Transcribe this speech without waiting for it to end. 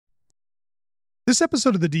This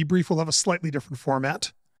episode of the debrief will have a slightly different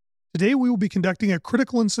format. Today we will be conducting a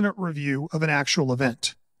critical incident review of an actual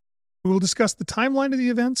event. We will discuss the timeline of the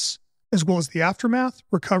events, as well as the aftermath,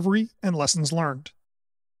 recovery, and lessons learned.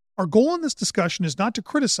 Our goal in this discussion is not to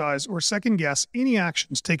criticize or second-guess any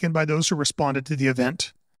actions taken by those who responded to the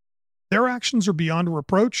event. Their actions are beyond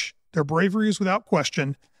reproach, their bravery is without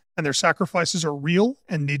question, and their sacrifices are real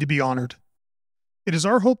and need to be honored. It is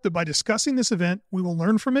our hope that by discussing this event, we will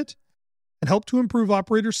learn from it and help to improve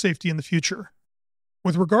operator safety in the future.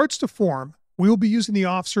 With regards to form, we will be using the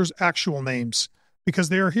officers' actual names because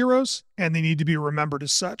they are heroes and they need to be remembered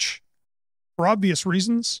as such. For obvious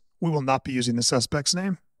reasons, we will not be using the suspect's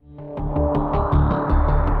name.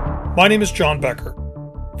 My name is John Becker.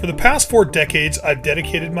 For the past 4 decades, I've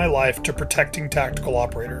dedicated my life to protecting tactical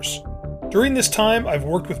operators. During this time, I've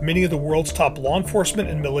worked with many of the world's top law enforcement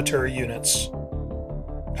and military units.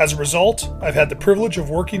 As a result, I've had the privilege of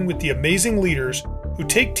working with the amazing leaders who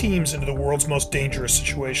take teams into the world's most dangerous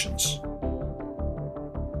situations.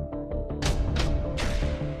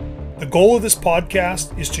 The goal of this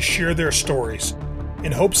podcast is to share their stories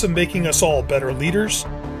in hopes of making us all better leaders,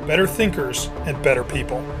 better thinkers, and better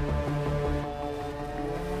people.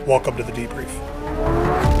 Welcome to the debrief.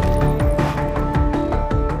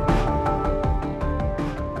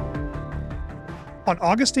 On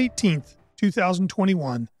August 18th,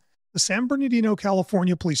 2021, the San Bernardino,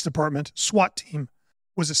 California Police Department SWAT team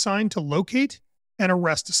was assigned to locate and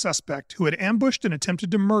arrest a suspect who had ambushed and attempted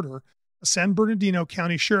to murder a San Bernardino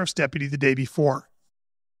County Sheriff's deputy the day before.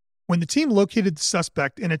 When the team located the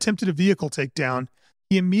suspect and attempted a vehicle takedown,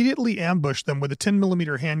 he immediately ambushed them with a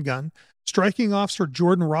 10mm handgun, striking Officer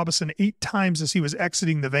Jordan Robison 8 times as he was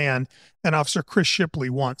exiting the van and Officer Chris Shipley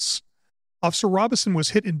once. Officer Robison was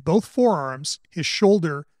hit in both forearms, his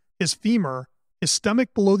shoulder, his femur, his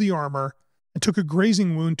stomach below the armor, and took a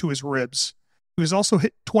grazing wound to his ribs. He was also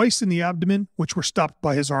hit twice in the abdomen, which were stopped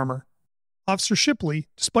by his armor. Officer Shipley,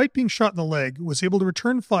 despite being shot in the leg, was able to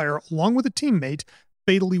return fire along with a teammate,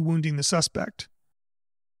 fatally wounding the suspect.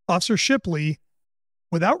 Officer Shipley,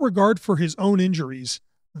 without regard for his own injuries,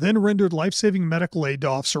 then rendered life-saving medical aid to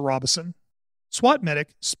Officer Robison. SWAT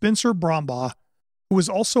medic Spencer Brombaugh, who was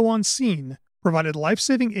also on scene, provided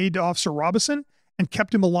life-saving aid to Officer Robison and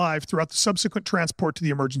kept him alive throughout the subsequent transport to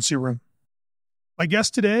the emergency room. My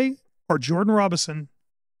guests today are Jordan Robison,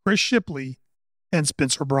 Chris Shipley, and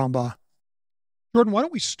Spencer Brombaugh. Jordan, why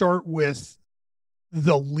don't we start with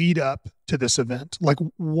the lead up to this event? Like,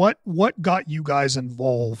 what got you guys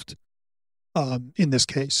involved in this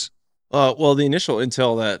case? Well, the initial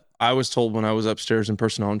intel that I was told when I was upstairs in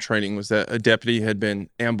personnel and training was that a deputy had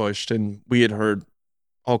been ambushed, and we had heard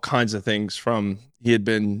all kinds of things from he had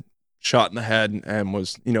been shot in the head and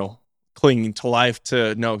was, clinging to life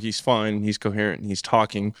to, no, he's fine, he's coherent, and he's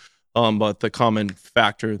talking. But the common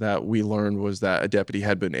factor that we learned was that a deputy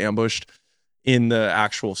had been ambushed in the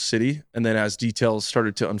actual city. And then as details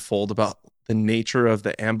started to unfold about the nature of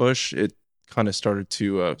the ambush, it kind of started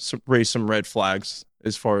to raise some red flags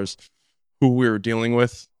as far as who we were dealing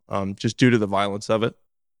with, just due to the violence of it.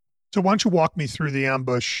 So why don't you walk me through the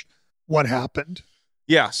ambush? What happened?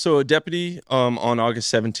 Yeah, so a deputy on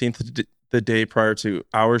August 17th, the day prior to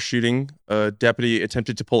our shooting, a deputy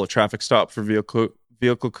attempted to pull a traffic stop for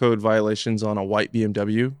vehicle code violations on a white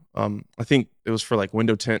BMW. I think it was for like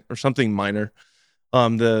window tint or something minor.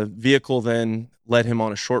 The vehicle then led him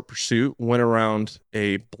on a short pursuit, went around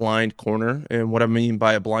a blind corner. And what I mean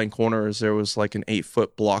by a blind corner is there was like an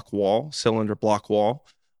 8-foot cylinder block wall.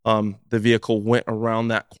 The vehicle went around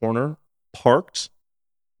that corner, parked.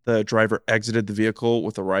 The driver exited the vehicle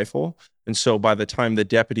with a rifle. And so by the time the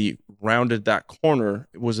deputy rounded that corner,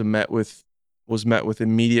 it was met with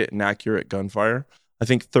immediate and accurate gunfire. I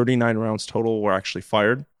think 39 rounds total were actually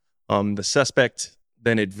fired. The suspect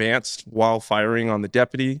then advanced while firing on the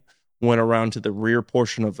deputy, went around to the rear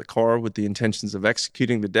portion of the car with the intentions of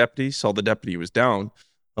executing the deputy, saw the deputy was down,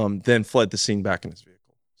 then fled the scene back in his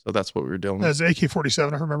vehicle. So that's what we were dealing with. That's AK-47,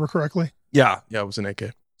 if I remember correctly. Yeah, it was an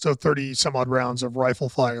AK. So 30 some odd rounds of rifle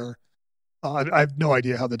fire. I have no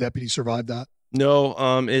idea how the deputy survived that. No,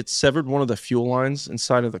 it severed one of the fuel lines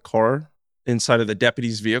inside of the car, inside of the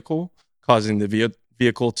deputy's vehicle, causing the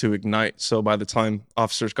vehicle to ignite. So by the time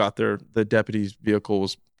officers got there, the deputy's vehicle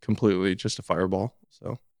was completely just a fireball.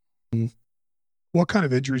 So, What kind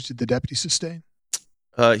of injuries did the deputy sustain?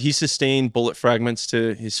 He sustained bullet fragments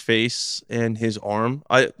to his face and his arm.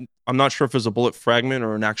 I'm not sure if it was a bullet fragment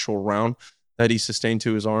or an actual round that he sustained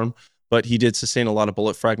to his arm, but he did sustain a lot of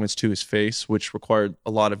bullet fragments to his face, which required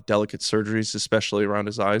a lot of delicate surgeries, especially around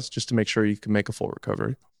his eyes, just to make sure he could make a full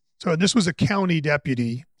recovery. So this was a county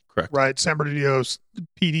deputy. Correct. Right? San Bernardino's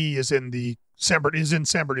PD is in the is in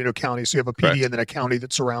San Bernardino County, so you have a PD Correct. and then a county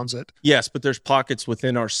that surrounds it. Yes, but there's pockets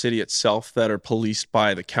within our city itself that are policed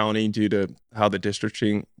by the county due to how the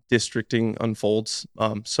districting unfolds.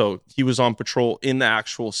 So he was on patrol in the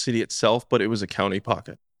actual city itself, but it was a county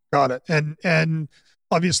pocket. Got it. And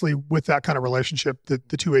obviously, with that kind of relationship,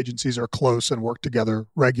 the two agencies are close and work together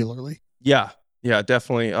regularly. Yeah,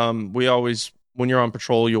 definitely. We always, when you're on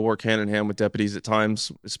patrol, you'll work hand in hand with deputies at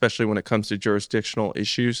times, especially when it comes to jurisdictional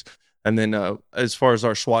issues. And then as far as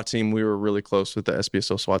our SWAT team, we were really close with the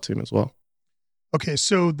SBSO SWAT team as well. Okay,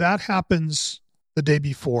 so that happens the day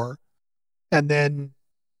before. And then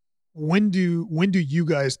when do you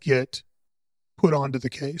guys get put onto the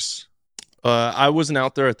case? I wasn't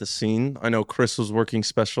out there at the scene. I know Chris was working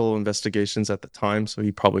special investigations at the time, so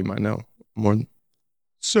he probably might know more.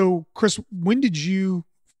 So, Chris, when did you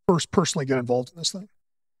first personally get involved in this thing?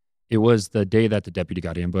 It was the day that the deputy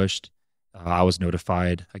got ambushed. I was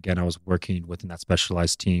notified. Again, I was working within that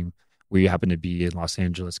specialized team. We happened to be in Los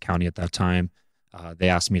Angeles County at that time. They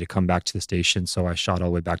asked me to come back to the station, so I shot all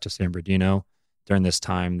the way back to San Bernardino. During this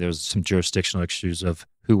time, there was some jurisdictional issues of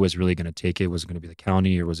who was really going to take it. Was it going to be the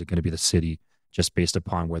county or was it going to be the city, just based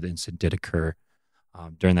upon where the incident did occur?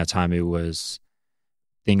 During that time, it was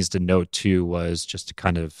things to note, too, was just to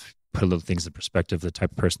kind of put a little things in perspective. The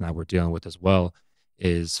type of person that we're dealing with as well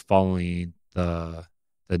is following the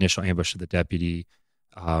initial ambush of the deputy.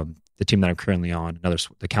 The team that I'm currently on,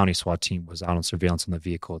 the county SWAT team, was out on surveillance on the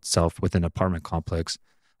vehicle itself within an apartment complex.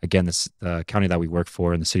 Again, the county that we work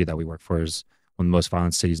for and the city that we work for is one of the most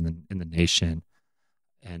violent cities in the nation.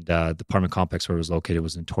 And the apartment complex where it was located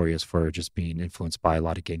was notorious for just being influenced by a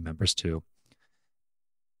lot of gang members too.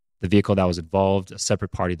 The vehicle that was involved, a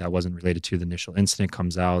separate party that wasn't related to the initial incident,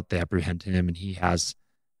 comes out. They apprehend him, and he has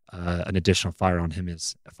an additional firearm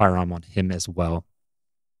on him as well.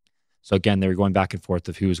 So again, they were going back and forth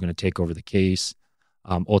of who was going to take over the case.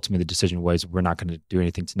 Ultimately, the decision was, we're not going to do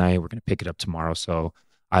anything tonight. We're going to pick it up tomorrow. So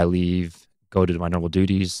I leave, go to my normal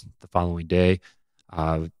duties the following day.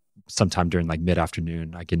 Sometime during like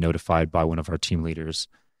mid-afternoon, I get notified by one of our team leaders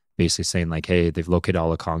basically saying like, hey, they've located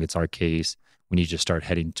Alakong. It's our case. We need to start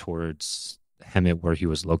heading towards Hemet, where he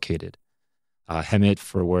was located. Hemet,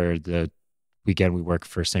 for where we work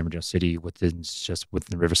for San Bernardino City, within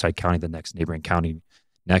Riverside County, the next neighboring county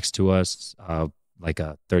next to us, like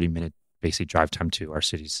a 30-minute basic drive time to our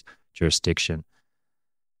city's jurisdiction.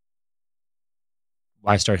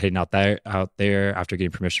 I started heading out there after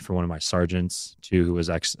getting permission from one of my sergeants, too, who was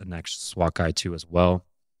an ex-SWAT guy, too, as well.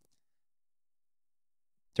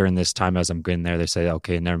 During this time, as I'm getting there, they say,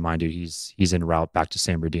 okay, never mind, dude, he's en route back to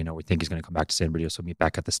San Bernardino. We think he's going to come back to San Bernardino, so meet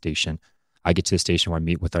back at the station. I get to the station where I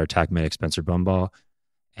meet with our attack medic, Spencer Bumbaugh,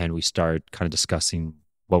 and we start kind of discussing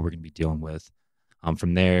what we're going to be dealing with.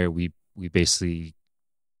 From there, we basically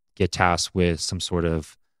get tasked with some sort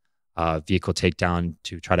of vehicle takedown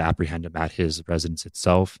to try to apprehend him at his residence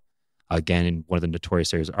itself. Again, in one of the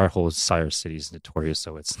notorious areas, our whole Cyrus city is notorious,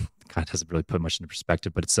 so it's kind of doesn't really put much into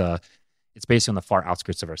perspective, but it's basically on the far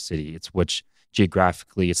outskirts of our city. It's which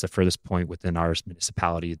geographically, it's the furthest point within our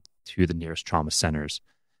municipality to the nearest trauma centers.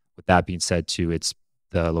 With that being said, too,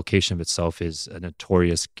 the location of itself is a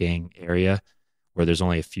notorious gang area where there's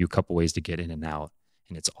only a few couple ways to get in and out,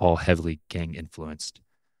 and it's all heavily gang influenced.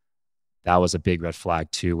 That was a big red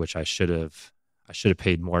flag too, which I should have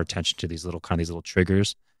paid more attention to these little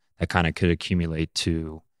triggers that kind of could accumulate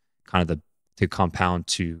to kind of to compound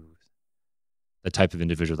to the type of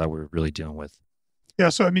individual that we're really dealing with. Yeah.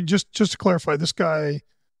 So, I mean, just to clarify, this guy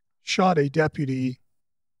shot a deputy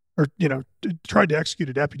or, tried to execute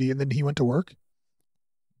a deputy and then he went to work.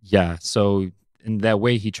 Yeah. So in that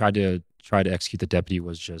way, he tried to execute the deputy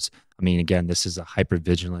was just, I mean, again, this is a hyper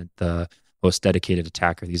vigilant, the most dedicated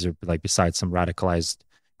attacker. These are like, besides some radicalized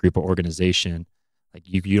group or organization, like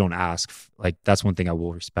you don't ask, like that's one thing I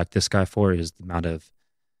will respect this guy for is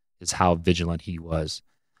how vigilant he was.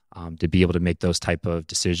 To be able to make those type of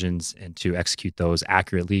decisions and to execute those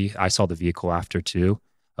accurately. I saw the vehicle after too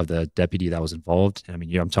of the deputy that was involved. And I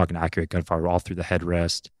mean, I'm talking accurate gunfire all through the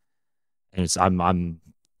headrest. And I'm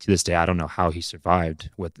to this day, I don't know how he survived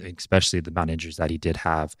with, especially the amount of injuries that he did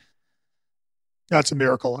have. That's a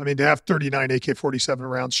miracle. I mean, to have 39 AK-47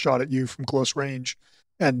 rounds shot at you from close range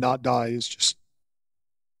and not die is just,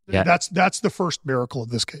 that's the first miracle of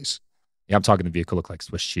this case. Yeah, I'm talking the vehicle looked like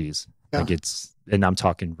Swiss cheese. Yeah. And I'm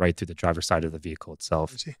talking right through the driver's side of the vehicle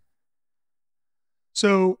itself.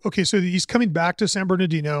 So he's coming back to San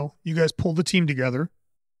Bernardino. You guys pull the team together.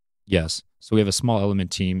 Yes. So we have a small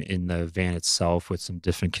element team in the van itself with some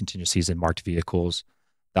different contingencies and marked vehicles.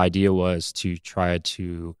 The idea was to try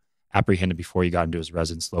to apprehend him before he got into his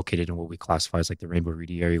residence, located in what we classify as like the Rainbow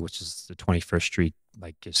Reedy area, which is the 21st Street,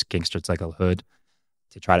 like just gangsters like a hood,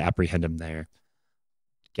 to try to apprehend him there.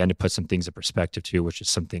 Again, to put some things in perspective too, which is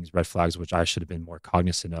some things, red flags, which I should have been more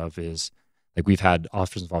cognizant of, is like we've had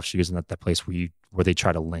officers involved shooters in that place where they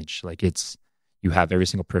try to lynch. Like you have every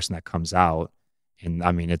single person that comes out, and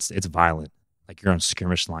I mean it's violent. Like you're on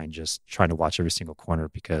skirmish line just trying to watch every single corner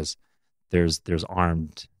because there's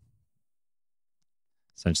armed,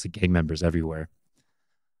 essentially gang members everywhere.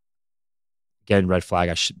 Again, red flag.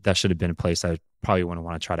 That should have been in place. I probably wouldn't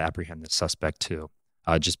want to try to apprehend this suspect too,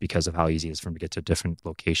 just because of how easy it is for him to get to different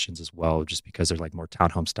locations as well. Just because they're like more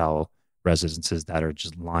townhome style residences that are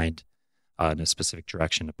just lined in a specific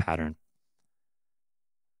direction, a pattern.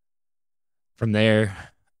 From there,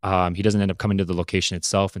 he doesn't end up coming to the location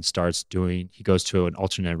itself and he goes to an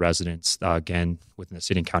alternate residence, again, within the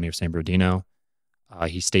city and county of San Bernardino.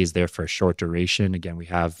 He stays there for a short duration. Again, we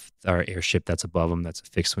have our airship that's above him, that's a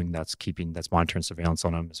fixed wing, that's monitoring surveillance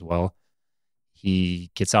on him as well. He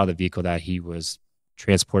gets out of the vehicle that he was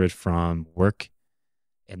transported from work,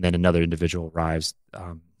 and then another individual arrives.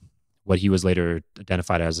 What he was later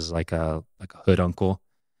identified as is like a hood uncle.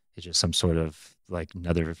 It's just some sort of like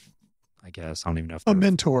another, I guess, I don't even know if a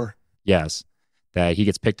mentor. Yes. That he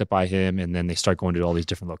gets picked up by him, and then they start going to all these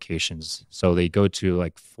different locations. So they go to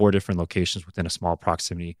like 4 different locations within a small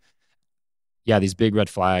proximity. Yeah, these big red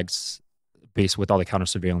flags based with all the counter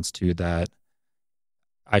surveillance too that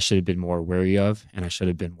I should have been more wary of, and I should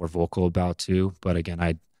have been more vocal about too. But again,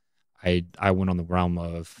 I went on the realm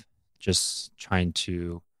of just trying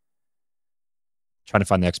to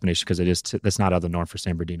find the explanation, because that's not out of the norm for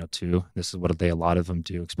San Bernardino too. This is what a lot of them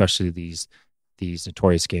do, especially these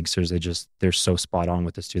notorious gangsters. They're so spot on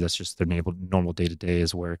with this too. That's just their normal day to day,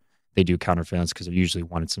 is where they do counterfeits because they're usually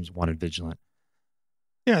wanted vigilant.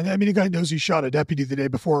 Yeah, I mean, the guy knows he shot a deputy the day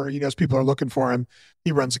before. He knows people are looking for him.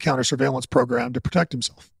 He runs a counter surveillance program to protect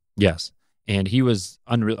himself. Yes, and he was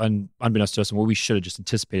unbeknownst to us, and what we should have just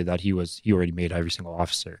anticipated, that he already made every single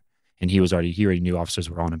officer, and he already knew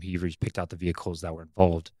officers were on him. He already picked out the vehicles that were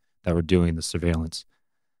involved, that were doing the surveillance.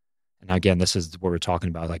 And again, this is what we're talking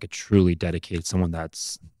about, like a truly dedicated, someone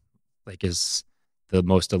that's like is the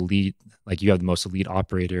most elite. Like you have the most elite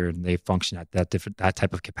operator, and they function at that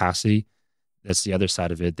type of capacity. That's the other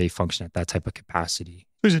side of it. They function at that type of capacity.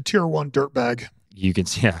 He's a tier 1 dirtbag. You can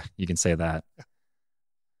say that.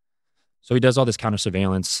 So he does all this counter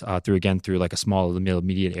surveillance through like a small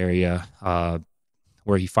immediate area,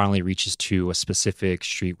 where he finally reaches to a specific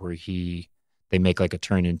street where they make like a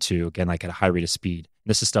turn into, again, like at a high rate of speed. And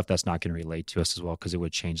this is stuff that's not going to relate to us as well, because it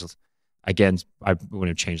would change. Again, I wouldn't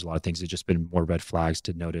have changed a lot of things. It's just been more red flags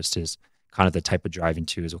to notice, is kind of the type of driving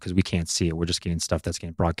too, is because we can't see it. We're just getting stuff that's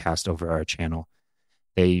getting broadcast over our channel.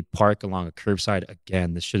 They park along a curbside.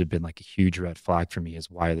 Again, this should have been like a huge red flag for me, is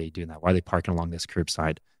why are they doing that? Why are they parking along this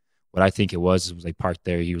curbside? What I think it was they parked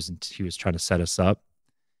there. He was trying to set us up.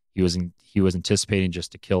 He was anticipating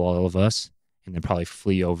just to kill all of us and then probably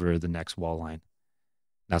flee over the next wall line.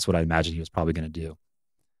 That's what I imagine he was probably going to do.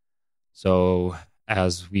 So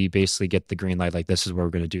as we basically get the green light, like this is where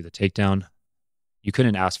we're going to do the takedown. You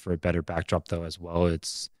couldn't ask for a better backdrop though as well.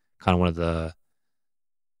 It's kind of one of the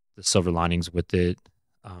silver linings with it,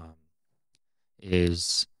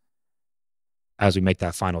 is as we make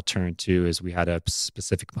that final turn too, is we had a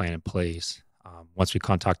specific plan in place. Once we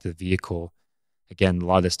contacted the vehicle, again, a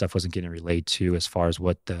lot of this stuff wasn't getting relayed to, as far as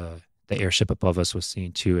what the airship above us was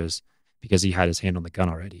seeing too, is because he had his hand on the gun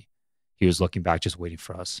already. He was looking back, just waiting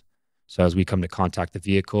for us. So as we come to contact the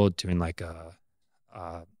vehicle, doing like a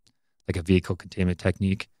vehicle containment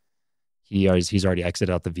technique, he's already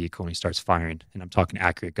exited out the vehicle and he starts firing. And I'm talking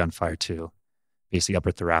accurate gunfire too, basically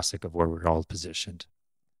upper thoracic of where we're all positioned.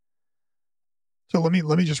 So let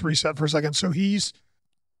me just reset for a second. So he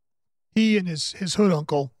and his hood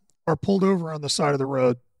uncle are pulled over on the side of the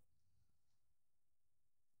road.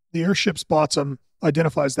 The airship spots him,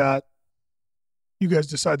 identifies that. You guys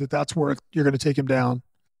decide that that's where you're going to take him down.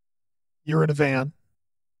 You're in a van.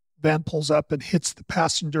 Van pulls up and hits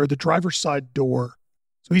the driver's side door.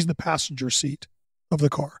 So he's in the passenger seat of the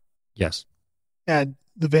car. Yes. And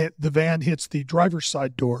the van hits the driver's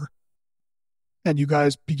side door, and you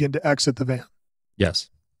guys begin to exit the van.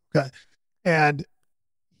 Yes. Okay. And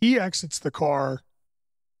he exits the car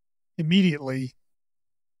immediately.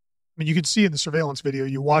 I mean, you can see in the surveillance video,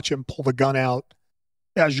 you watch him pull the gun out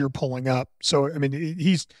as you're pulling up. So, I mean,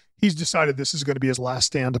 he's decided this is going to be his last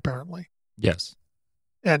stand, apparently. Yes.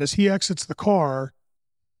 And as he exits the car,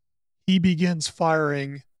 he begins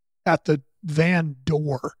firing at the van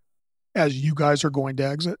door as you guys are going to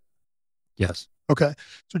exit. Yes. Okay.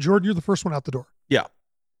 So, Jordan, you're the first one out the door. Yeah.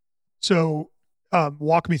 So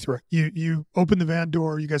walk me through it. You open the van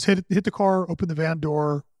door. You guys hit the car, open the van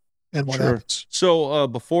door, and what happens? So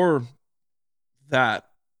before that,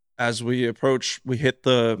 as we approach, we hit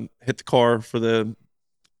the car for I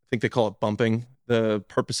think they call it bumping. The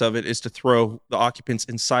purpose of it is to throw the occupants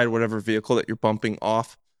inside whatever vehicle that you're bumping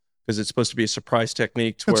off, because it's supposed to be a surprise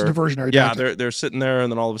technique. That's a diversionary tactic. They're sitting there,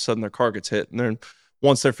 and then all of a sudden their car gets hit, and then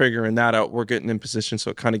once they're figuring that out, we're getting in position,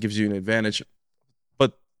 so it kind of gives you an advantage.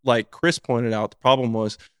 But like Chris pointed out, the problem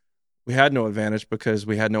was we had no advantage because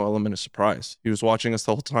we had no element of surprise. He was watching us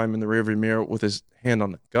the whole time in the rearview mirror with his hand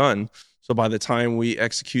on the gun. So by the time we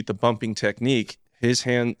execute the bumping technique, his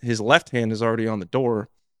left hand is already on the door,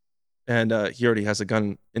 and he already has a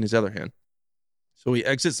gun in his other hand. So he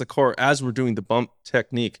exits the car as we're doing the bump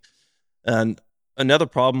technique. And another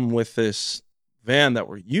problem with this van that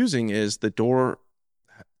we're using is the door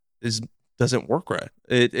doesn't work right.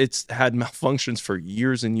 It's had malfunctions for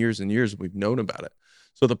years and years and years. We've known about it.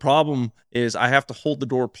 So the problem is I have to hold the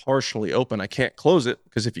door partially open. I can't close it,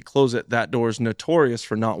 because if you close it, that door is notorious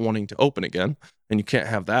for not wanting to open again. And you can't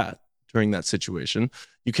have that during that situation.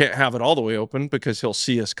 You can't have it all the way open, because he'll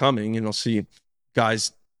see us coming and he'll see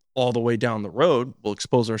guys all the way down the road. We'll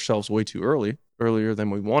expose ourselves way too earlier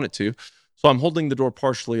than we wanted to. So I'm holding the door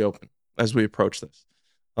partially open as we approach this.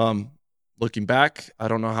 Looking back, I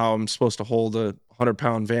don't know how I'm supposed to hold a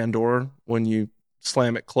 100-pound van door when you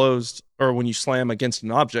slam it closed, or when you slam against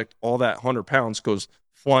an object, all that 100 pounds goes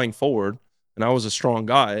flying forward. And I was a strong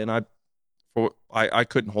guy, and I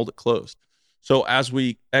couldn't hold it closed. So as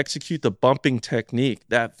we execute the bumping technique,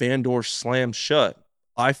 that van door slams shut.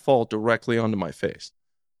 I fall directly onto my face.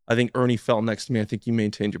 I think Ernie fell next to me. I think you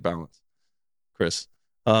maintained your balance, Chris.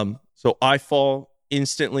 So I fall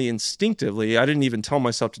instantly, instinctively. I didn't even tell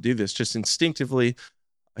myself to do this. Just instinctively,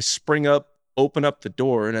 I spring up, open up the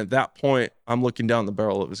door, and at that point, I'm looking down the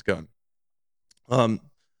barrel of his gun.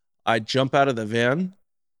 I jump out of the van.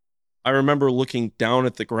 I remember looking down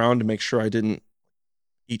at the ground to make sure I didn't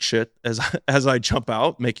eat shit as I jump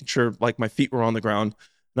out, making sure like my feet were on the ground.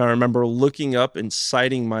 And I remember looking up and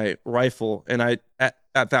sighting my rifle. And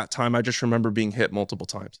at that time, I just remember being hit multiple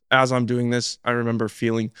times. As I'm doing this, I remember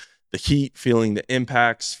feeling the heat, feeling the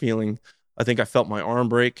impacts, I think I felt my arm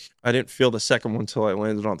break. I didn't feel the second one until I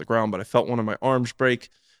landed on the ground, but I felt one of my arms break,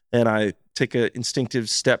 and I take an instinctive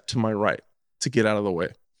step to my right to get out of the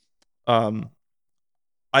way.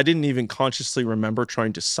 I didn't even consciously remember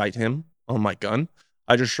trying to sight him on my gun.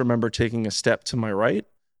 I just remember taking a step to my right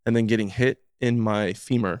and then getting hit in my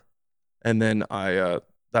femur. And then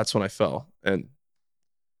that's when I fell. And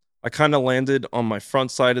I kind of landed on my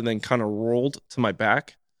front side and then kind of rolled to my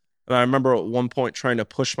back. And I remember at one point trying to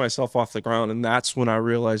push myself off the ground. And that's when I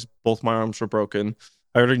realized both my arms were broken.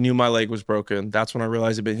 I already knew my leg was broken. That's when I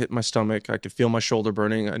realized I'd been hitting my stomach. I could feel my shoulder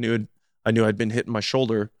burning. I knew I'd been hitting my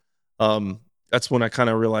shoulder. That's when I kind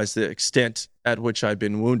of realized the extent at which I'd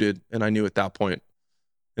been wounded. And I knew at that point,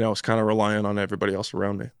 I was kind of relying on everybody else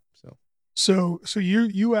around me. So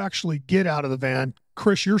you actually get out of the van.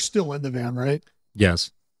 Chris, you're still in the van, right?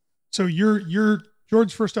 Yes. So you're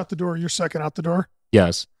George's first out the door. You're second out the door.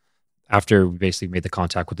 Yes. After we basically made the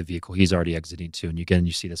contact with the vehicle, he's already exiting too. And again,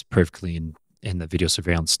 you see this perfectly in the video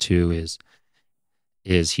surveillance too,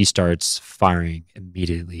 is he starts firing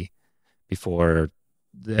immediately before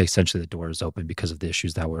essentially the door is open because of the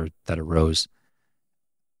issues that arose.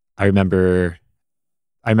 I remember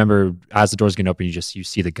as the doors get open, you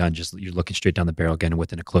see the gun, you're looking straight down the barrel again,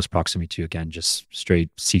 within a close proximity to, again, just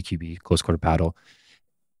straight CQB, close quarter battle.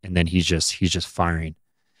 And then he's just firing.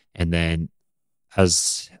 And then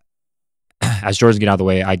as Jordan's getting out of the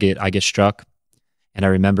way, I get struck. And I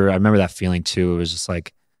remember that feeling too. It was just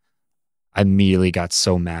like, I immediately got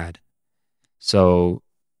so mad. So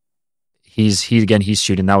he's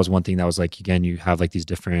shooting. That was one thing that was like, again, you have like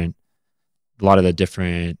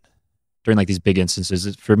during like these big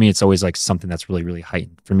instances. For me, it's always like something that's really, really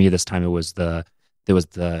heightened. For me, this time it was the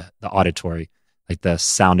auditory, like the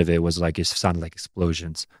sound of it was like, it sounded like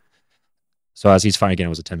explosions. So as he's firing again, it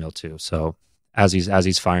was a 10 too. So as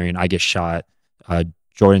he's firing, I get shot.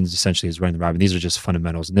 Jordan essentially is running the route. And these are just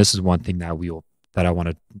fundamentals. And this is one thing that I want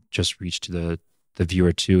to just reach to the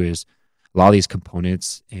viewer too, is a lot of these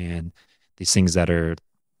components and these things that are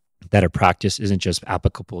practiced isn't just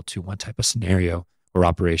applicable to one type of scenario or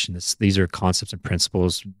operation. These are concepts and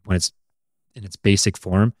principles when it's in its basic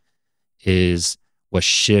form is what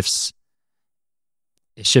shifts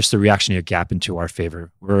the reactionary gap into our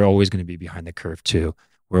favor. We're always going to be behind the curve too.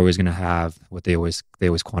 We're always going to have what they always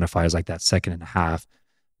quantify as like that 1.5 seconds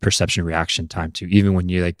perception reaction time too. Even when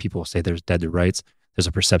you, like, people say there's dead to rights, there's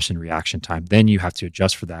a perception reaction time. Then you have to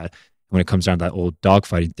adjust for that. when it comes down to that old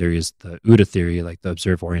dogfighting theory, is the OODA theory, like the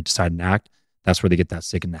observe, orient, decide, and act. That's where they get that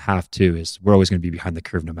 6.5 too, is we're always going to be behind the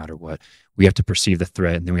curve no matter what. We have to perceive the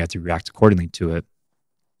threat and then we have to react accordingly to it.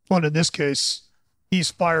 Well, in this case,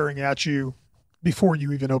 he's firing at you before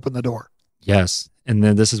you even open the door. Yes. And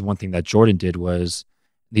then this is one thing that Jordan did was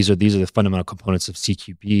these are the fundamental components of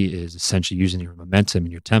CQB, is essentially using your momentum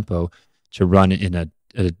and your tempo to run in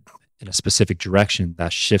a specific direction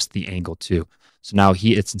that shifts the angle too. So now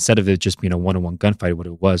it's instead of it just being a one-on-one gunfight, what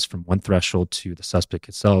it was from one threshold to the suspect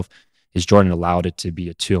itself, is Jordan allowed it to be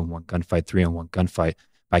a 2-on-1 gunfight, 3-on-1 gunfight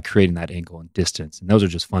by creating that angle and distance. And those are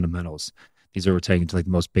just fundamentals. These are we're taking to like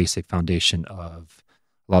the most basic foundation of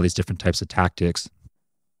a lot of these different types of tactics.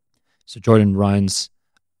 So Jordan runs,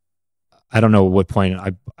 I don't know what point,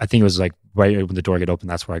 I think it was like right when the door get open,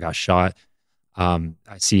 that's where I got shot. I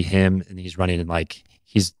see him and he's running, and like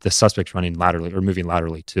the suspect's running laterally or moving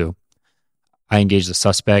laterally too. I engaged the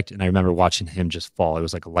suspect and I remember watching him just fall. It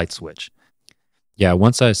was like a light switch. Yeah,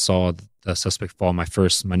 once I saw the suspect fall, I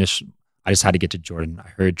just had to get to Jordan. I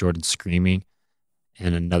heard Jordan screaming.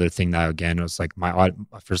 And another thing that, again, was like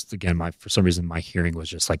for some reason, my hearing was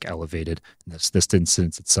just like elevated. And this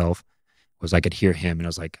incident itself was I could hear him and I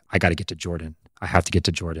was like, I got to get to Jordan. I have to get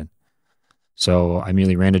to Jordan. So I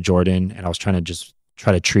immediately ran to Jordan and I was trying to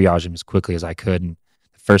triage him as quickly as I could. And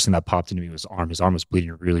the first thing that popped into me was arm. His arm was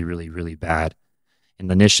bleeding really, really, really bad.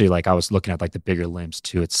 And initially, like I was looking at like the bigger limbs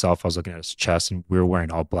too itself. I was looking at his chest, and we were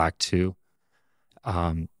wearing all black too.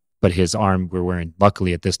 But his arm,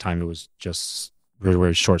 luckily at this time, we were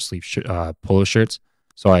wearing short sleeve polo shirts.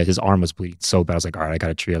 So his arm was bleeding so bad. I was like, all right, I got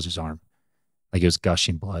to triage his arm. Like it was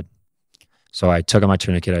gushing blood. So I took out my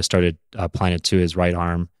tourniquet. I started applying it to his right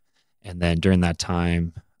arm. And then during that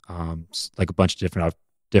time, like a bunch of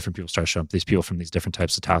different people started showing up. These people from these different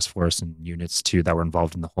types of task force and units too that were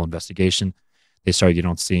involved in the whole investigation. They started getting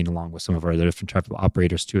on scene along with some of our other different type of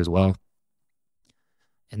operators too as well.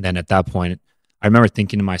 And then at that point, I remember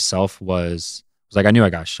thinking to myself was like, I knew I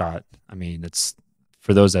got shot. I mean, it's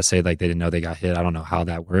for those that say like they didn't know they got hit. I don't know how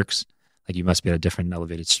that works. Like you must be at a different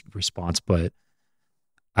elevated response, but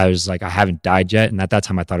I was like, I haven't died yet. And at that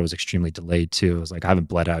time I thought it was extremely delayed too. I was like, I haven't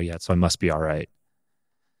bled out yet, so I must be all right.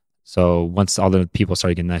 So once all the people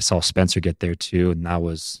started getting, I saw Spencer get there too. And that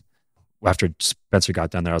was after Spencer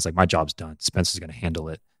got down there, I was like, my job's done. Spencer's going to handle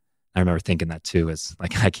it. I remember thinking that too. It's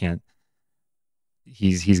like, I can't,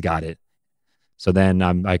 he's got it. So then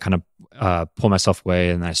I kind of pulled myself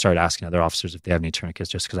away and I started asking other officers if they have any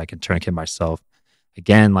tourniquets, just because I can tourniquet myself.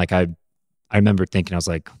 Again, like I remember thinking, I was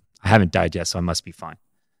like, I haven't died yet, so I must be fine.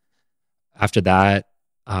 After that,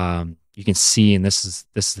 you can see, and this is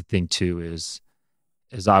the thing too, is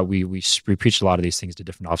we preach a lot of these things to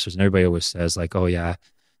different officers, and everybody always says like, oh yeah,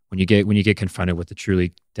 when you get confronted with a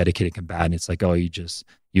truly dedicated combatant, it's like, oh, you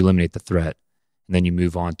eliminate the threat, and then you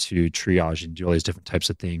move on to triage and do all these different types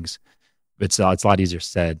of things. It's a lot easier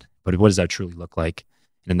said, but what does that truly look like?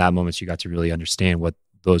 And in that moment, you got to really understand what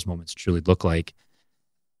those moments truly look like.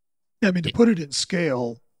 Yeah, I mean, to put it in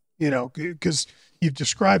scale, because you've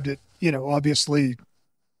described it, obviously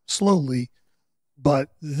slowly, but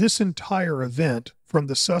this entire event, from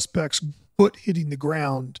the suspect's foot hitting the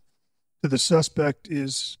ground to the suspect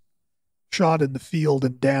is shot in the field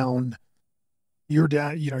and down, you're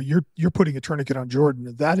down, you're putting a tourniquet on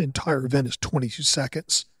Jordan. That entire event is 22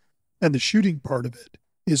 seconds. And the shooting part of it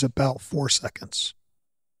is about 4 seconds.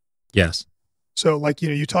 Yes. So like,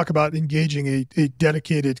 you talk about engaging a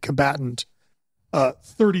dedicated combatant,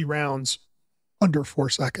 30 rounds under 4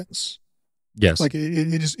 seconds. Yes. Like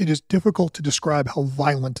it is difficult to describe how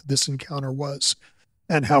violent this encounter was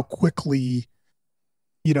and how quickly,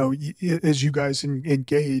 as you guys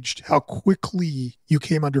engaged, how quickly you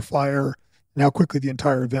came under fire and how quickly the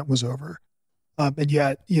entire event was over. And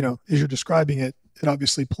yet, as you're describing it, it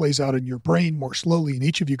obviously plays out in your brain more slowly. And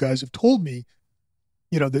each of you guys have told me,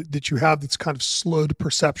 that you have this kind of slowed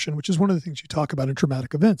perception, which is one of the things you talk about in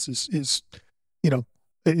traumatic events is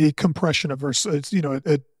a compression of,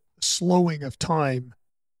 a slowing of time.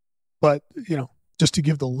 But, just to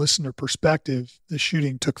give the listener perspective, the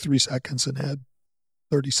shooting took 3 seconds and had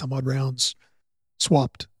 30 some odd rounds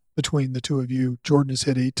swapped between the two of you. Jordan is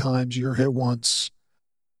hit 8 times. You're hit once.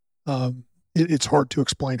 It's hard to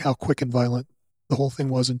explain how quick and violent the whole thing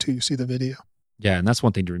was until you see the video. Yeah, and that's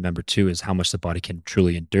one thing to remember too, is how much the body can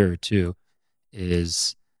truly endure too.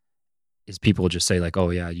 Is people just say like,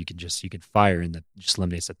 oh yeah, you can fire and that just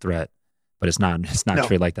eliminates the threat, but it's not No.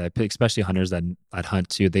 true like that. Especially hunters that hunt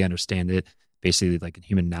too, they understand it basically like in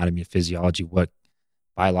human anatomy and physiology, what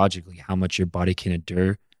biologically how much your body can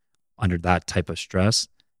endure under that type of stress.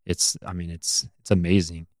 It's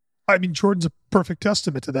amazing. I mean, Jordan's a perfect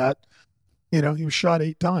testament to that. He was shot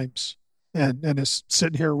 8 times and is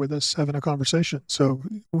sitting here with us having a conversation. So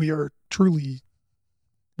we are truly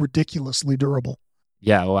ridiculously durable.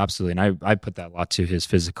 Yeah, well, absolutely. And I put that a lot to his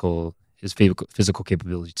physical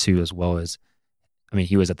capability too, as well as, I mean,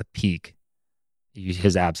 he was at the peak.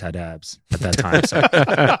 His abs had abs at that time. So.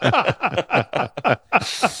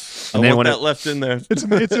 And then when that left in there, it's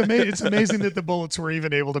amazing that the bullets were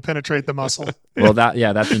even able to penetrate the muscle. Well,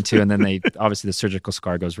 that thing too. And then obviously the surgical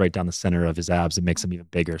scar goes right down the center of his abs. It makes them even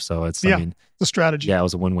bigger. So it's, I mean, the strategy. Yeah, it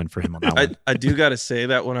was a win-win for him on that one. I do got to say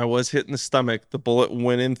that when I was hit in the stomach, the bullet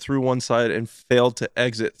went in through one side and failed to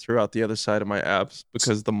exit throughout the other side of my abs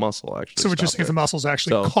because the muscle actually. So what you're saying is the muscles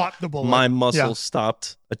actually caught the bullet. My muscle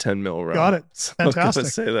stopped a 10 mil round. Got it. So Fantastic.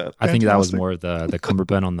 Say that. I think that was more the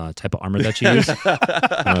cummerbund on the type of armor that you use.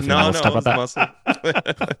 No, it was muscle.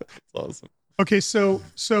 That's awesome. Okay, so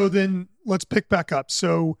then let's pick back up.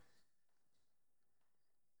 So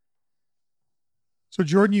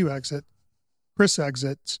Jordan, you exit. Chris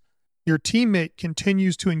exits. Your teammate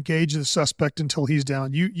continues to engage the suspect until he's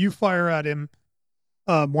down. You fire at him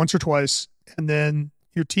once or twice, and then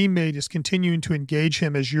your teammate is continuing to engage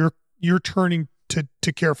him as you're turning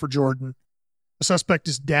to care for Jordan. The suspect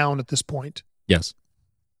is down at this point. Yes.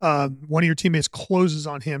 One of your teammates closes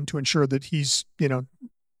on him to ensure that he's,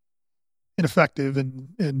 ineffective and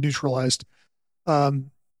neutralized.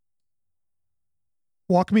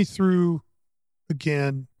 Walk me through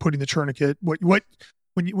again, putting the tourniquet.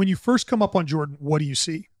 When you first come up on Jordan, what do you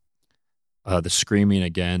see? The screaming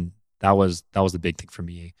again. That was the big thing for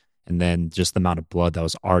me. And then just the amount of blood that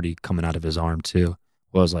was already coming out of his arm too.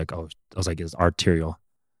 Was like, it's arterial.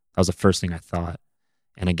 That was the first thing I thought.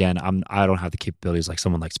 And again, I don't have the capabilities like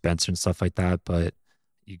someone like Spencer and stuff like that, but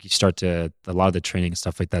you start to, a lot of the training and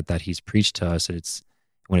stuff like that he's preached to us, it's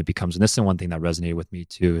when it becomes, and this is one thing that resonated with me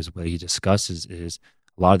too, is what he discusses is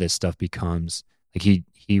a lot of this stuff becomes like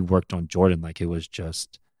he worked on Jordan like it was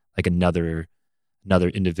just like another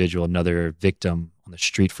individual, another victim on the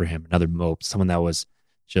street for him, another mope, someone that was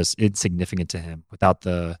just insignificant to him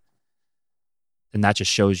and that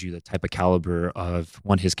just shows you the type of caliber of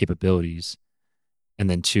one, his capabilities, and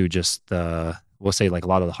then two, just we'll say like a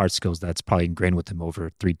lot of the hard skills that's probably ingrained with him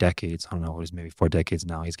over 3 decades. I don't know, it was maybe 4 decades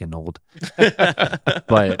now. He's getting old.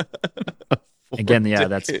 But again, yeah,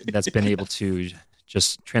 that's been able to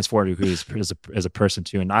just transform who he is as a person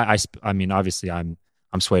too. And I mean, obviously I'm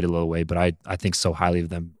swayed a little way, but I think so highly of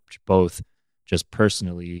them both just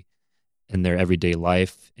personally in their everyday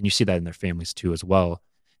life. And you see that in their families too as well.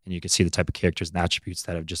 And you can see the type of characters and attributes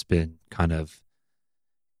that have just been kind of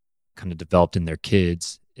developed in their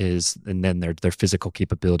kids and then their physical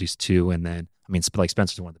capabilities too. And then, I mean, like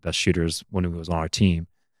Spencer's one of the best shooters when he was on our team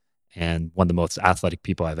and one of the most athletic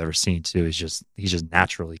people I've ever seen too. He's just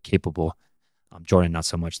naturally capable. Jordan, not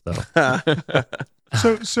so much though.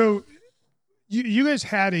 So you guys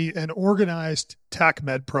had an organized TAC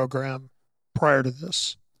Med program prior to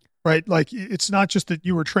this, right? Like it's not just that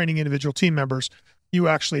you were training individual team members. You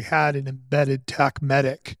actually had an embedded TAC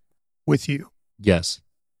medic with you. Yes.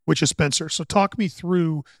 Which is Spencer. So talk me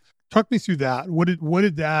through that. What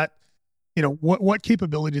did that, what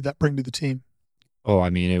capability did that bring to the team? Oh, I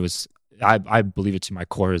mean, it was, I believe it to my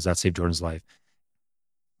core is that saved Jordan's life.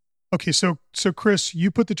 Okay. So Chris,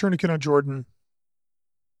 you put the tourniquet on Jordan,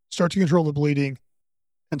 start to control the bleeding,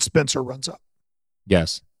 and Spencer runs up.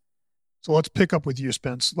 Yes. So let's pick up with you,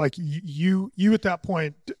 Spence. Like you at that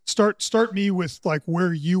point, start me with like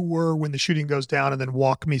where you were when the shooting goes down, and then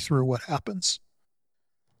walk me through what happens.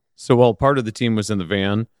 So while part of the team was in the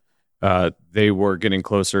van, they were getting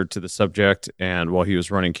closer to the subject, and while he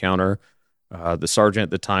was running counter, the sergeant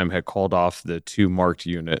at the time had called off the 2 marked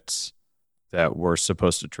units that were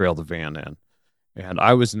supposed to trail the van in. And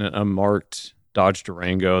I was in an unmarked Dodge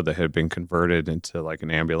Durango that had been converted into like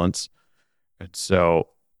an ambulance. And so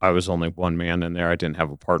I was only one man in there. I didn't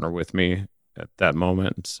have a partner with me at that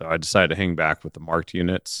moment. So I decided to hang back with the marked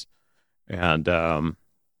units. And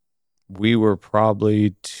we were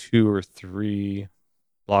probably 2 or 3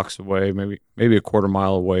 blocks away, maybe a quarter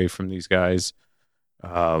mile away from these guys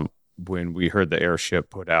when we heard the airship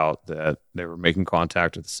put out that they were making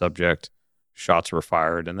contact with the subject. Shots were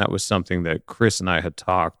fired. And that was something that Chris and I had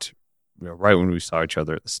talked right when we saw each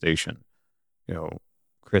other at the station.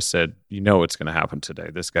 Chris said, what's going to happen today.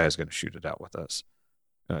 This guy's going to shoot it out with us.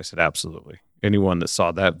 And I said, absolutely. Anyone that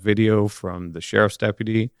saw that video from the sheriff's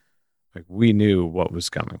deputy, like we knew what was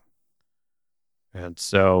coming. And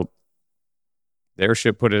so the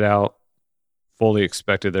airship put it out, fully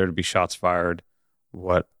expected there to be shots fired.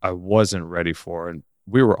 What I wasn't ready for, and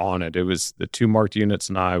we were on it. It was the 2 marked units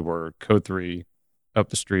and I were code 3 up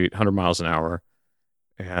the street, 100 miles an hour,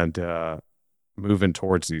 and moving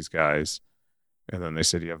towards these guys. And then they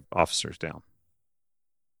said, you have officers down.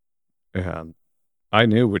 And I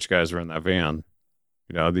knew which guys were in that van.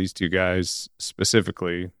 These two guys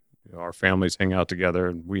specifically, our families hang out together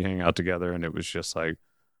and we hang out together. And it was just like,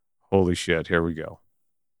 holy shit, here we go.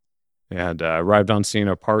 And I arrived on scene.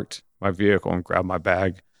 I parked my vehicle and grabbed my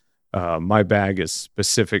bag. My bag is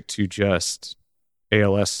specific to just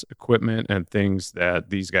ALS equipment and things that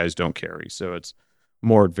these guys don't carry. So it's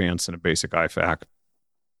more advanced than a basic IFAC.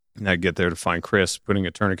 And I get there to find Chris putting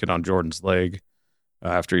a tourniquet on Jordan's leg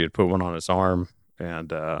after he had put one on his arm.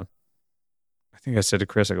 And I think I said to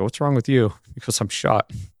Chris, I go, what's wrong with you? Because I'm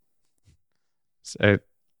shot. So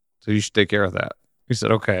you should take care of that. He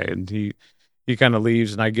said, okay. And he kind of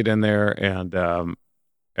leaves, and I get in there, and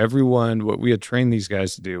everyone, what we had trained these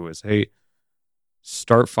guys to do was, hey,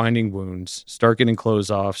 start finding wounds, start getting clothes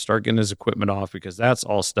off, start getting his equipment off, because that's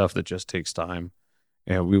all stuff that just takes time.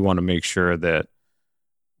 And we want to make sure that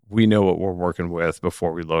we know what we're working with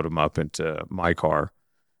before we load them up into my car.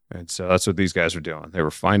 And so that's what these guys were doing. They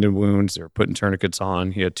were finding wounds. They were putting tourniquets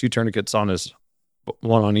on. He had 2 tourniquets on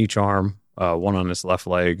one on each arm, one on his left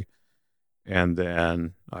leg. And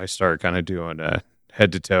then I started kind of doing a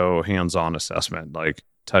head to toe, hands-on assessment, like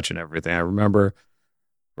touching everything. I remember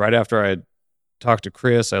right after I had talked to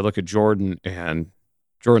Chris, I look at Jordan, and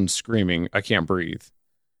Jordan's screaming, I can't breathe.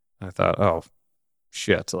 I thought, oh,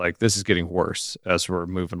 shit, like this is getting worse as we're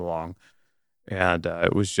moving along. And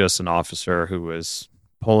it was just an officer who was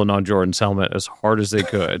pulling on Jordan's helmet as hard as they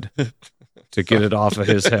could to get it off of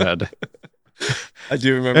his head. I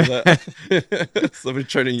do remember that. Somebody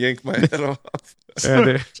trying to yank my head off. So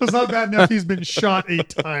it's not bad enough he's been shot 8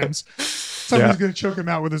 times. Somebody's going to choke him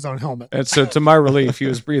out with his own helmet. And so to my relief, he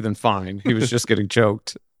was breathing fine. He was just getting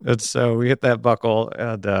choked. And so we hit that buckle,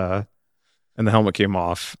 and the helmet came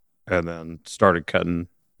off, and then started cutting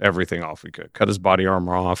everything off we could. Cut his body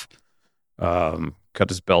armor off, cut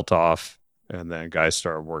his belt off, and then guys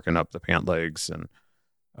started working up the pant legs. And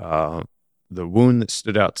the wound that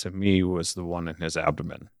stood out to me was the one in his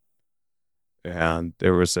abdomen. And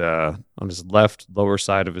there was on his left lower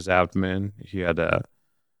side of his abdomen, he had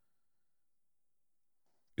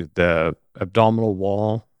the abdominal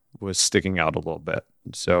wall was sticking out a little bit.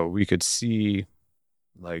 So we could see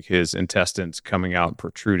like his intestines coming out,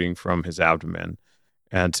 protruding from his abdomen.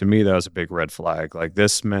 And to me, that was a big red flag. Like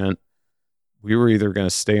this meant we were either going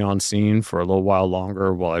to stay on scene for a little while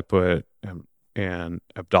longer while I put an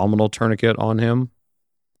abdominal tourniquet on him,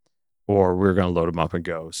 or we were going to load him up and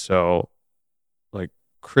go. So like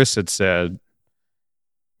Chris had said,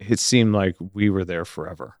 it seemed like we were there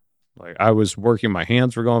forever. Like I was working, my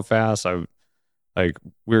hands were going fast. We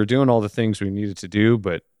were doing all the things we needed to do,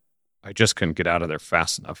 but I just couldn't get out of there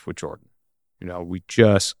fast enough with Jordan. We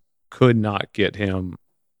just could not get him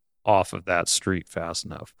off of that street fast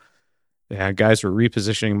enough. And guys were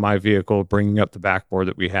repositioning my vehicle, bringing up the backboard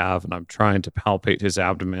that we have, and I'm trying to palpate his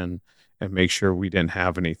abdomen and make sure we didn't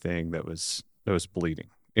have anything that was bleeding,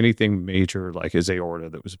 anything major like his aorta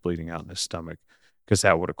that was bleeding out in his stomach, because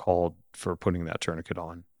that would have called for putting that tourniquet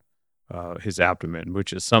on his abdomen,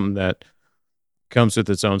 which is something that comes with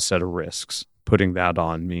its own set of risks. Putting that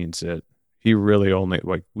on means that he really only,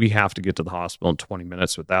 we have to get to the hospital in 20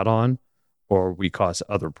 minutes with that on, or we cause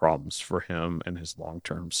other problems for him and his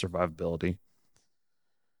long-term survivability.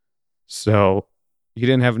 So he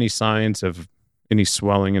didn't have any signs of any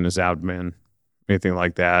swelling in his abdomen, anything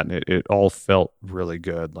like that. And it all felt really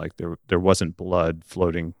good. Like there wasn't blood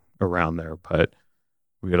floating around there, but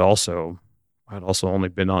I'd also only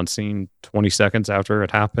been on scene 20 seconds after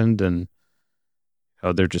it happened, and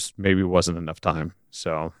there just maybe wasn't enough time.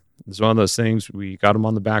 So it's one of those things. We got him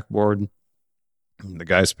on the backboard, and the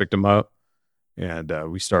guys picked him up, and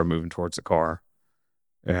we started moving towards the car.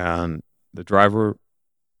 And the driver,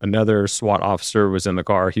 another SWAT officer, was in the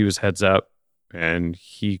car. He was heads up, and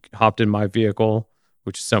he hopped in my vehicle,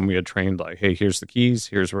 which is something we had trained, like, hey, here's the keys,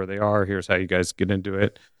 here's where they are, here's how you guys get into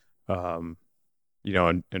it, and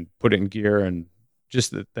put it in gear, and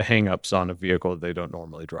just the hang-ups on a vehicle that they don't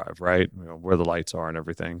normally drive, right? Where the lights are and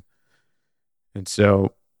everything. And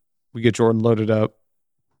so we get Jordan loaded up,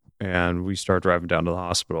 and we start driving down to the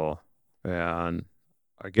hospital. And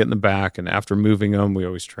I get in the back, and after moving him, we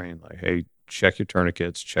always train, like, hey, check your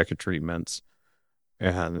tourniquets, check your treatments.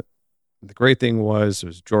 And the great thing was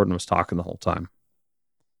Jordan was talking the whole time.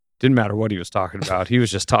 Didn't matter what he was talking about. He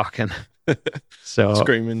was just talking. So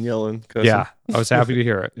screaming, yelling, cussing. Yeah, I was happy to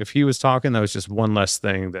hear it. If he was talking, that was just one less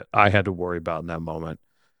thing that I had to worry about in that moment.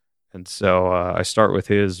 And so I start with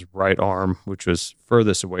his right arm, which was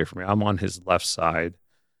furthest away from me. I'm on his left side,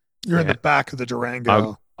 You're in the back of the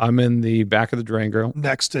Durango. I'm in the back of the Durango.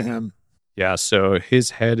 Next to him. Yeah, so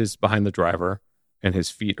his head is behind the driver, and his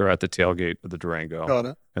feet are at the tailgate of the Durango. Got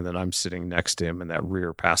it. And then I'm sitting next to him in that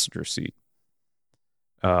rear passenger seat.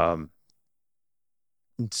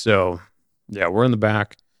 So, yeah, we're in the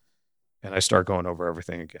back, and I start going over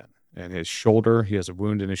everything again. And his shoulder, he has a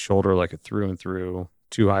wound in his shoulder, like a through and through,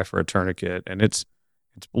 too high for a tourniquet. And it's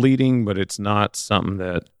bleeding, but it's not something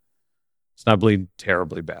that, it's not bleeding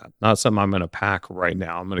terribly bad. Not something I'm going to pack right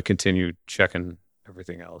now. I'm going to continue checking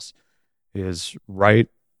everything else. His right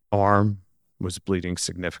arm was bleeding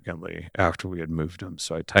significantly after we had moved him.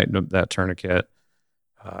 So I tightened up that tourniquet,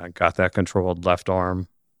 got that controlled. Left arm,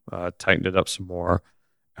 tightened it up some more.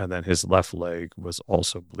 And then his left leg was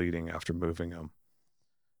also bleeding after moving him.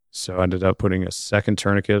 So I ended up putting a second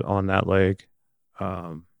tourniquet on that leg,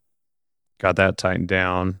 got that tightened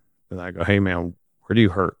down. And I go, hey, man, where do you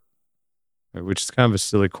hurt? Which is kind of a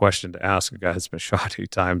silly question to ask a guy that's been shot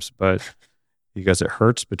 8 times. But he goes, it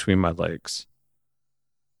hurts between my legs.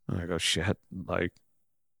 And I go, shit, like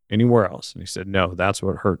anywhere else? And he said, no, that's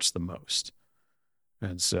what hurts the most.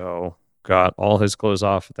 And so got all his clothes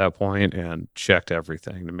off at that point and checked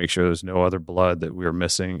everything to make sure there's no other blood that we were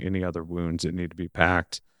missing, any other wounds that need to be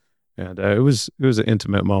packed. And it was an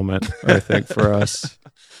intimate moment, I think, for us.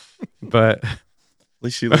 But at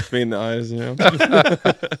least you looked me in the eyes, you know.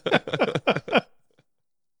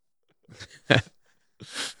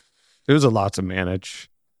 It was a lot to manage,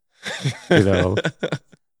 you know.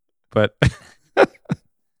 But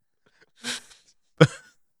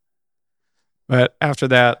but after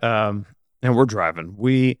that, and we're driving.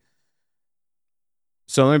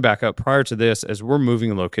 So let me back up. Prior to this, as we're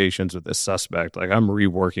moving locations with this suspect, like I'm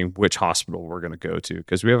reworking which hospital we're going to go to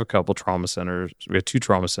because we have a couple trauma centers. We have 2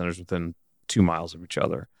 trauma centers within 2 miles of each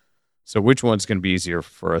other. So which one's going to be easier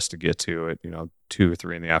for us to get to at 2 or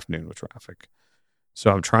 3 in the afternoon with traffic?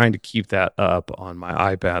 So I'm trying to keep that up on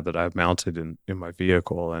my iPad that I've mounted in my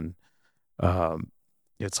vehicle, and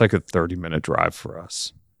it's like a 30-minute drive for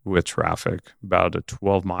us with traffic. About a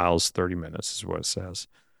 12 miles, 30 minutes is what it says.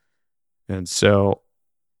 And so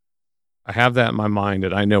I have that in my mind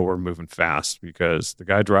that I know we're moving fast because the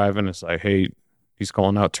guy driving is like, hey, he's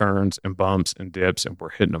calling out turns and bumps and dips, and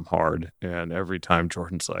we're hitting him hard. And every time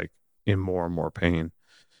Jordan's like in more and more pain.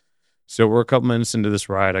 So we're a couple minutes into this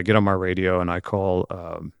ride. I get on my radio and I call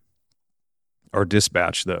our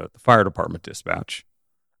dispatch, the fire department dispatch.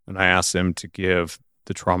 And I ask them to give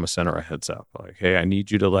the trauma center a heads up. Like, hey, I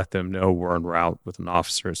need you to let them know we're en route with an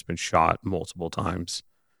officer that's been shot multiple times.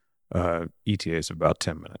 ETA is about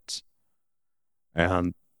 10 minutes.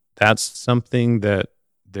 And that's something that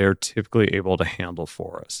they're typically able to handle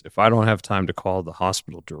for us. If I don't have time to call the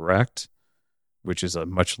hospital direct, which is a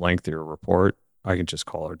much lengthier report, I can just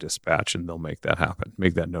call our dispatch and they'll make that happen,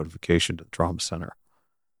 make that notification to the trauma center.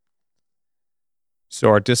 So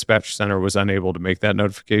our dispatch center was unable to make that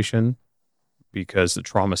notification because the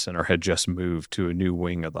trauma center had just moved to a new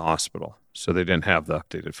wing of the hospital. So they didn't have the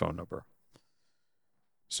updated phone number.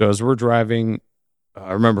 So as we're driving,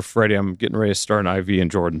 I remember Freddie, I'm getting ready to start an IV in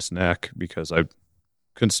Jordan's neck because I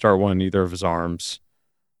couldn't start one in either of his arms.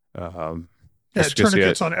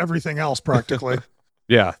 Tourniquets on everything else practically.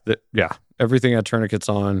 Yeah, everything had tourniquets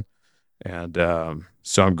on. And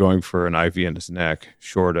so I'm going for an IV in his neck,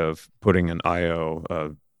 short of putting an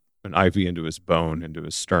IV into his bone, into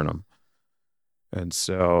his sternum. And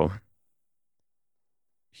so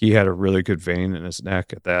he had a really good vein in his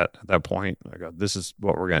neck at that point. I go, this is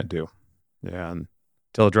what we're going to do. Yeah. And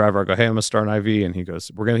tell the driver, I go, hey, I'm going to start an IV. And he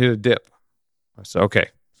goes, we're going to hit a dip. I said, okay.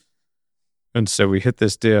 And so we hit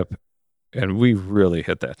this dip, and we really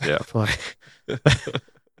hit that dip. Like,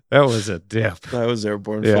 that was a dip. That was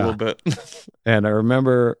airborne for a little bit. And I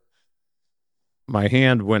remember my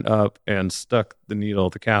hand went up and stuck the needle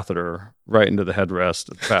of the catheter right into the headrest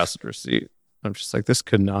of the passenger seat. I'm just like, this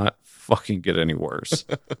could not fucking get any worse.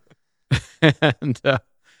 And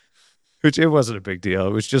which it wasn't a big deal.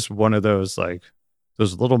 It was just one of those, like,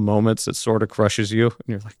 those little moments that sort of crushes you. And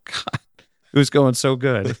you're like, God, it was going so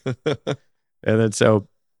good. And then so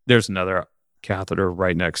there's another catheter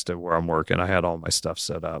right next to where I'm working. I had all my stuff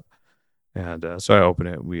set up. And so I open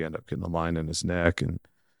it, and we end up getting the line in his neck. And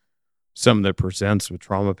something that presents with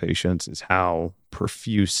trauma patients is how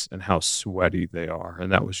profuse and how sweaty they are.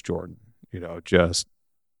 And that was Jordan. Just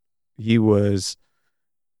he was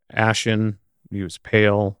ashen, he was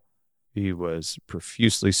pale, he was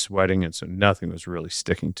profusely sweating, and so nothing was really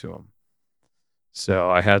sticking to him. So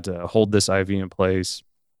I had to hold this IV in place.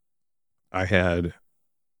 I had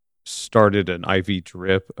started an IV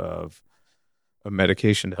drip of a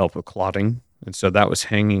medication to help with clotting And so that was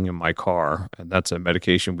hanging in my car, and that's a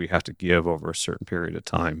medication we have to give over a certain period of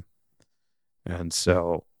time. And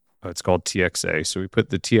so it's called TXA. So we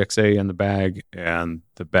put the TXA in the bag, and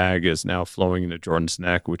the bag is now flowing into Jordan's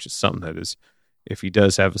neck, which is something that is, if he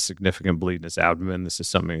does have a significant bleed in his abdomen, this is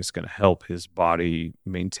something that's going to help his body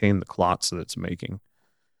maintain the clots that it's making.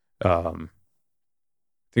 I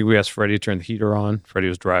think we asked Freddie to turn the heater on. Freddie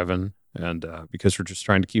was driving, and because we're just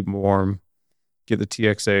trying to keep him warm, get the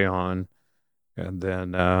TXA on. And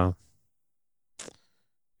then I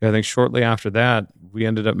think shortly after that, we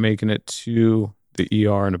ended up making it to the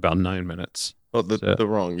ER in about 9 minutes. Well, the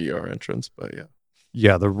wrong ER entrance, but yeah.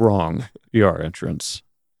 Yeah, the wrong ER entrance.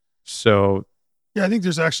 So Yeah, I think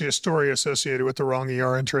there's actually a story associated with the wrong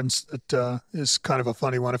ER entrance that is kind of a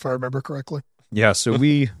funny one, if I remember correctly. yeah, so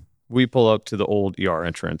we pull up to the old ER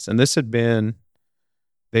entrance, and this had been,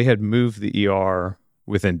 they had moved the ER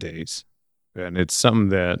within days. And it's something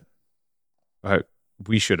that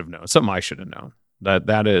we should have known, something I should have known.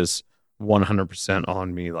 That is 100%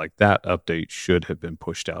 on me. Like, that update should have been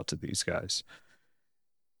pushed out to these guys.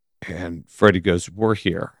 And Freddie goes, "We're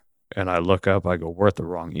here." And I look up, I go, "We're at the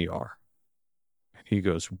wrong ER." And he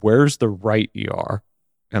goes, "Where's the right ER?"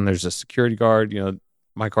 And there's a security guard. You know,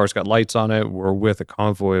 my car's got lights on it. We're with a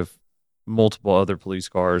convoy of multiple other police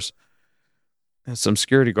cars and some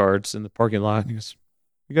security guards in the parking lot. And he goes,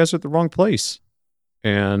 "You guys are at the wrong place."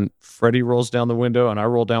 And Freddie rolls down the window, and I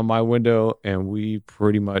roll down my window, and we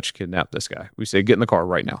pretty much kidnap this guy. We say, "Get in the car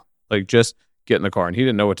right now." Like, just get in the car. And he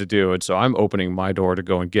didn't know what to do. And so I'm opening my door to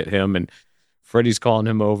go and get him. And Freddie's calling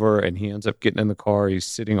him over, and he ends up getting in the car. He's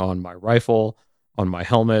sitting on my rifle, on my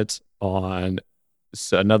helmet, on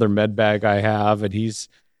another med bag I have. And he's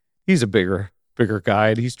a bigger guy,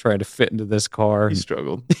 and he's trying to fit into this car. He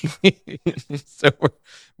struggled. So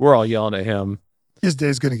we're all yelling at him. His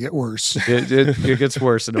day's going to get worse. It gets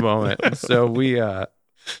worse in a moment. So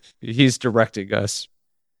he's directing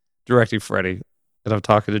Freddie. And I'm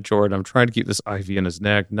talking to Jordan. I'm trying to keep this IV in his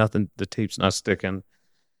neck. Nothing, the tape's not sticking.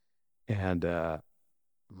 And I'm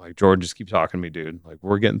like, "Jordan, just keep talking to me, dude. Like,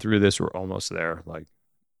 we're getting through this. We're almost there. Like,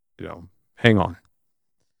 hang on."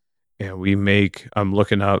 And I'm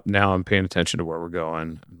looking up now. I'm paying attention to where we're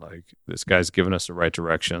going. Like, this guy's giving us the right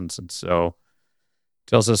directions. And so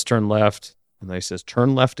tells us turn left. And they says,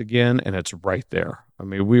 "Turn left again." And it's right there. I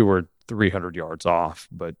mean, we were 300 yards off,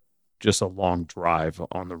 but just a long drive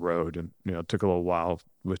on the road. And, it took a little while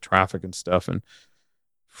with traffic and stuff. And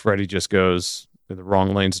Freddie just goes in the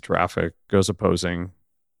wrong lanes of traffic, goes opposing,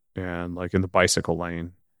 and like in the bicycle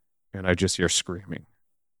lane. And I just hear screaming.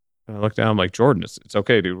 And I look down, I'm like, "Jordan, it's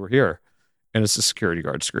okay, dude. We're here." And it's the security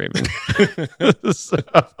guard screaming. So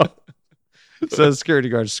the security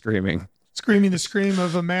guard's screaming. Screaming the scream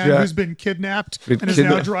of a man who's been kidnapped and is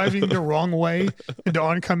now driving the wrong way into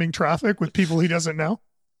oncoming traffic with people he doesn't know.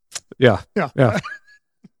 Yeah.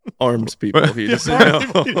 Armed people he doesn't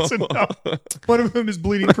People he doesn't know. One of them is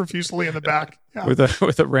bleeding profusely in the back. Yeah.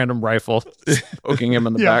 With a random rifle poking him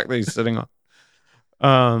in the back that he's sitting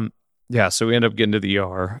on. So we end up getting to the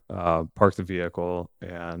ER, park the vehicle,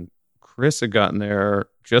 and Chris had gotten there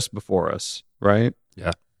just before us, right?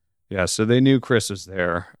 Yeah. Yeah, so they knew Chris was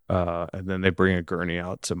there, and then they bring a gurney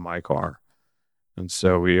out to my car. And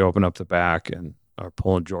so we open up the back and are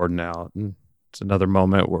pulling Jordan out. And it's another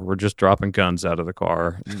moment where we're just dropping guns out of the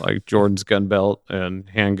car. And like, Jordan's gun belt and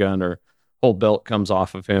handgun or whole belt comes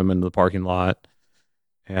off of him in the parking lot.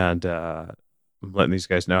 And I'm letting these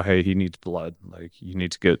guys know, "Hey, he needs blood. Like, you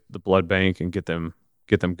need to get the blood bank and get them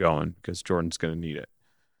going, because Jordan's going to need it."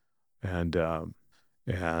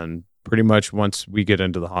 And pretty much once we get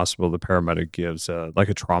into the hospital, the paramedic gives like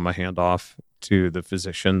a trauma handoff to the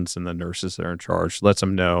physicians and the nurses that are in charge, lets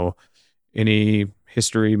them know any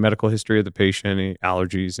medical history of the patient, any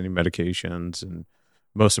allergies, any medications, and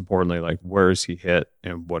most importantly, like, where is he hit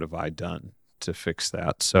and what have I done to fix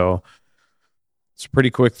that? So it's a pretty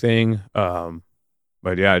quick thing.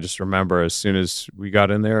 But yeah, I just remember as soon as we got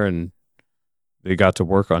in there and they got to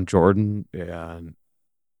work on Jordan, and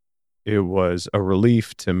it was a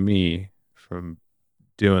relief to me from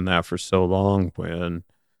doing that for so long when,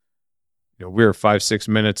 we were 5-6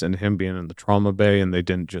 minutes and him being in the trauma bay, and they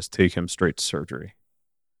didn't just take him straight to surgery.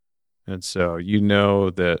 And so,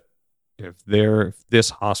 that if this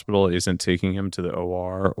hospital isn't taking him to the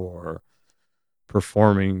OR or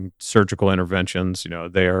performing surgical interventions,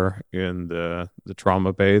 there in the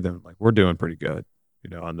trauma bay, then like, we're doing pretty good,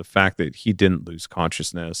 and the fact that he didn't lose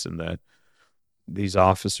consciousness and that these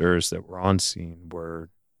officers that were on scene were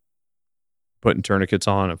putting tourniquets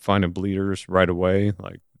on and finding bleeders right away.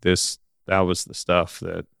 Like, that was the stuff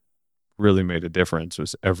that really made a difference,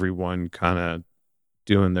 was everyone kind of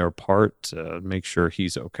doing their part to make sure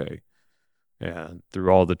he's okay. And through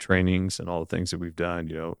all the trainings and all the things that we've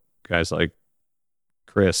done, guys like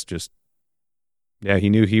Chris he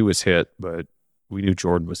knew he was hit, but we knew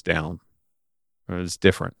Jordan was down. It was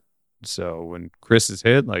different. So when Chris is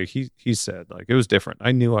hit, like he said, like it was different.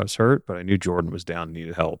 I knew I was hurt, but I knew Jordan was down and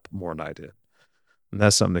needed help more than I did. And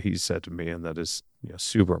that's something that he said to me, and that is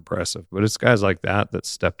super impressive. But it's guys like that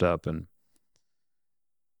stepped up and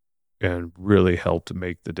really helped to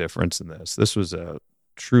make the difference in this. This was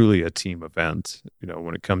truly a team event.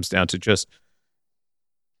 When it comes down to just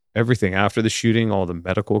everything after the shooting, all the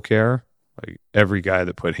medical care, like every guy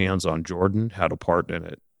that put hands on Jordan had a part in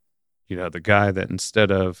it. The guy that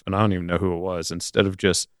instead of, and I don't even know who it was, instead of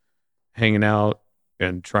just hanging out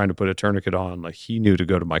and trying to put a tourniquet on, like he knew to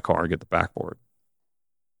go to my car and get the backboard.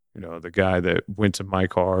 The guy that went to my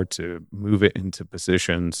car to move it into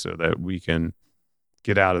position so that we can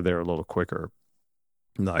get out of there a little quicker.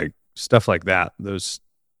 Like stuff like that. Those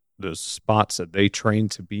spots that they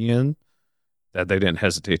trained to be in, that they didn't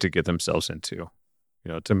hesitate to get themselves into,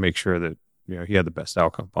 to make sure that, he had the best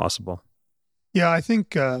outcome possible. Yeah, I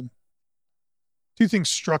think two things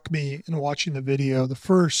struck me in watching the video. The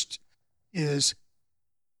first is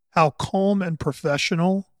how calm and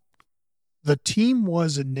professional the team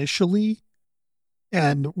was initially,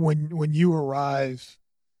 and when you arrive,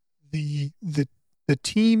 the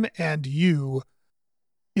team and you,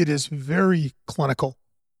 it is very clinical.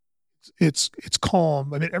 It's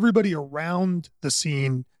calm. I mean, everybody around the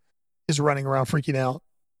scene is running around freaking out,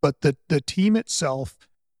 but the team itself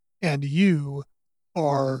and you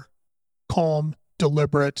are calm,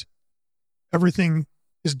 deliberate. Everything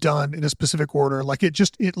is done in a specific order. Like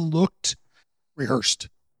it looked rehearsed.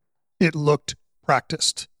 It looked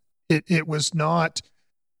practiced. It was not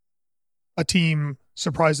a team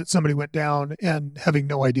surprised that somebody went down and having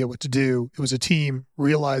no idea what to do. It was a team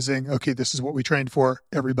realizing, okay, this is what we trained for.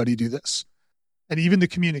 Everybody do this. And even the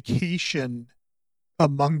communication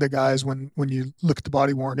among the guys when you look at the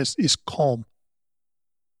body worn is calm.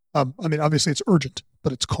 I mean, obviously it's urgent,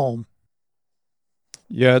 but it's calm.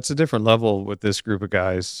 Yeah, it's a different level with this group of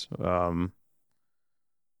guys.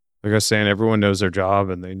 Like I was saying, everyone knows their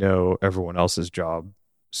job and they know everyone else's job.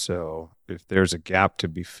 So if there's a gap to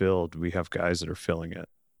be filled, we have guys that are filling it.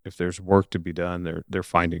 If there's work to be done, they're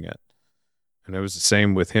finding it. And it was the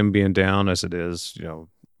same with him being down as it is,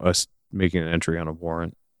 us making an entry on a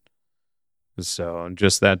warrant. So on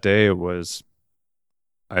just that day, it was,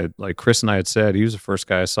 like Chris and I had said, he was the first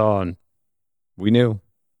guy I saw, and we knew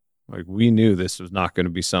this was not going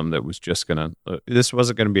to be something that was just going to, this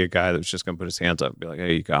wasn't going to be a guy that was just going to put his hands up and be like,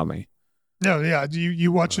 hey, you got me. No, yeah.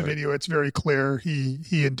 You watch the video. It's very clear. He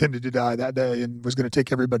intended to die that day and was going to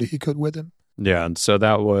take everybody he could with him. Yeah. And so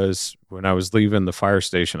that was when I was leaving the fire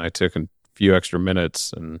station, I took a few extra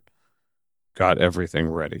minutes and got everything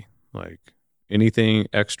ready. Like anything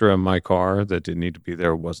extra in my car that didn't need to be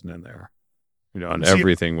there wasn't in there, and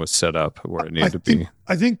everything was set up where it needed to be.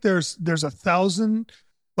 I think there's 1,000,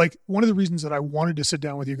 like one of the reasons that I wanted to sit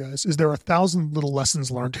down with you guys is there are 1,000 little lessons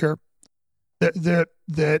learned here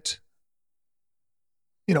that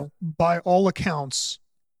by all accounts,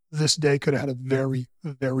 this day could have had a very,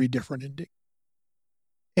 very different ending.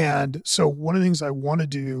 And so one of the things I want to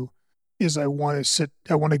do is I want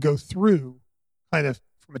to go through kind of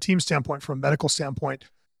from a team standpoint, from a medical standpoint,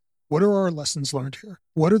 what are our lessons learned here?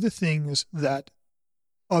 What are the things that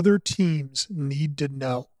other teams need to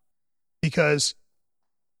know? Because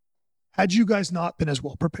had you guys not been as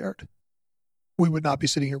well prepared, we would not be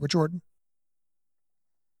sitting here with Jordan.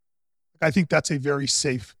 I think that's a very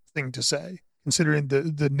safe thing to say, considering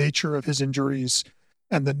the nature of his injuries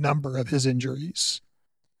and the number of his injuries.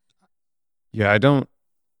 Yeah, I don't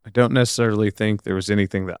necessarily think there was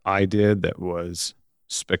anything that I did that was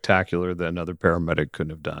spectacular that another paramedic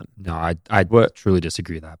couldn't have done. No, I truly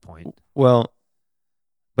disagree at that point. Well,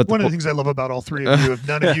 but one of the things I love about all three of you, if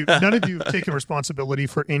none of you have taken responsibility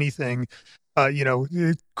for anything,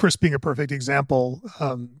 Chris being a perfect example,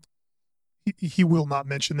 he will not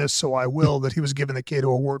mention this, so I will, that he was given the Cato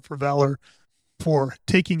Award for Valor for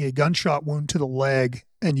taking a gunshot wound to the leg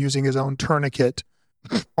and using his own tourniquet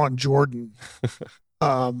on Jordan,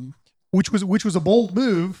 which was a bold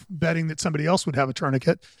move, betting that somebody else would have a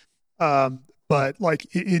tourniquet. But like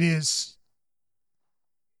it is,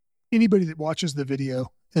 anybody that watches the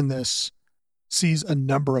video in this sees a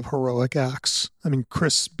number of heroic acts. I mean,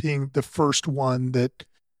 Chris being the first one that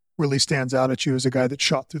really stands out at you as a guy that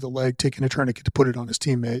shot through the leg, taking a tourniquet to put it on his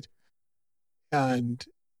teammate, and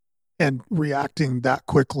reacting that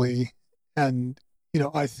quickly. And,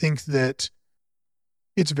 I think that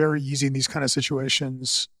it's very easy in these kind of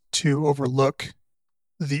situations to overlook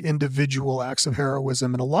the individual acts of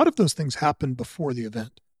heroism. And a lot of those things happened before the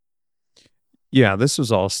event. Yeah, this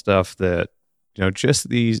was all stuff that, just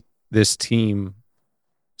this team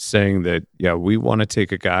saying that, yeah, we want to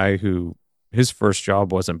take a guy who his first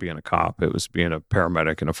job wasn't being a cop. It was being a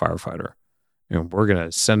paramedic and a firefighter. And we're going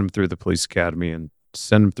to send him through the police academy and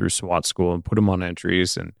send him through SWAT school and put him on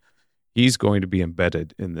entries. And he's going to be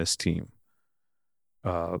embedded in this team.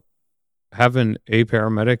 Having a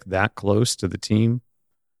paramedic that close to the team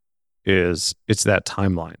it's that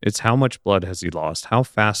timeline. It's how much blood has he lost? How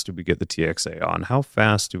fast do we get the TXA on? How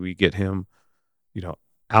fast do we get him,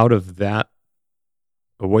 out of that,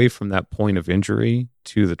 away from that point of injury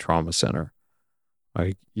to the trauma center?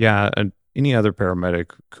 Like, yeah, and any other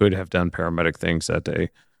paramedic could have done paramedic things that day,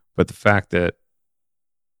 but the fact that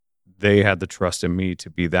they had the trust in me to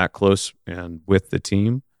be that close and with the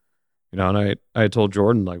team, and I told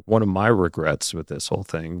Jordan, like, one of my regrets with this whole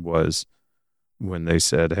thing was when they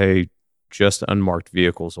said, hey, just unmarked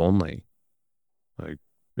vehicles only. Like,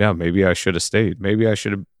 yeah, maybe I should have stayed. Maybe I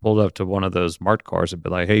should have pulled up to one of those marked cars and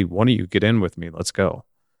been like, hey, one of you get in with me. Let's go.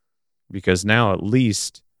 Because now at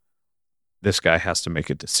least this guy has to make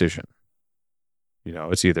a decision.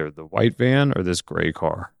 It's either the white van or this gray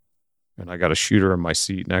car. And I got a shooter in my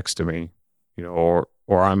seat next to me, or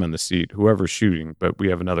I'm in the seat, whoever's shooting, but we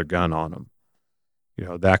have another gun on him.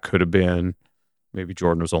 That could have been, maybe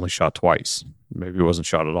Jordan was only shot twice. Maybe he wasn't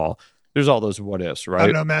shot at all. There's all those what ifs, right? I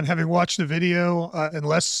don't know, man. Having watched the video,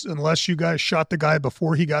 unless you guys shot the guy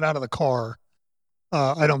before he got out of the car,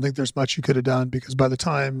 I don't think there's much you could have done, because by the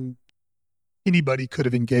time anybody could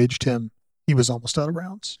have engaged him, he was almost out of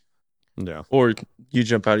rounds. Yeah. Or you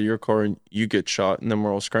jump out of your car and you get shot, and then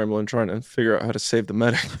we're all scrambling trying to figure out how to save the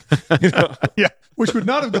medic. Yeah, which would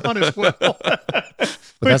not have gone as well.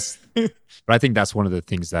 But I think that's one of the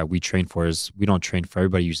things that we train for. Is we don't train for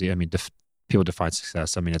everybody usually. I mean, people define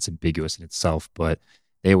success. I mean, it's ambiguous in itself, but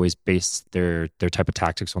they always base their type of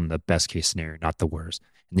tactics on the best case scenario, not the worst.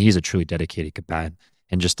 And he's a truly dedicated combatant.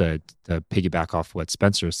 And just to piggyback off what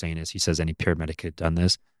Spencer was saying, is he says any paramedic could have done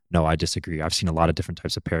this. No, I disagree. I've seen a lot of different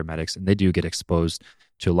types of paramedics, and they do get exposed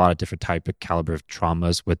to a lot of different type of caliber of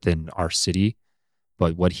traumas within our city.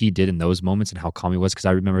 But what he did in those moments and how calm he was, because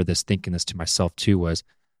I remember thinking this to myself too, was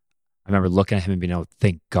I remember looking at him and being like,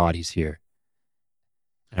 thank God he's here.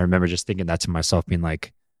 And I remember just thinking that to myself, being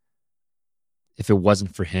like, if it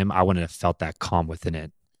wasn't for him, I wouldn't have felt that calm within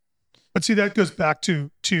it. But see, that goes back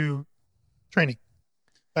to training.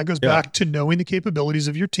 That goes back to knowing the capabilities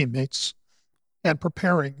of your teammates and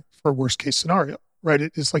preparing for worst case scenario, right?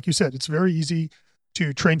 It's like you said, it's very easy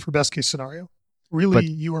to train for best case scenario. Really,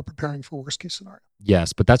 you are preparing for worst case scenario.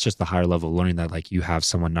 Yes, but that's just the higher level of learning, that like you have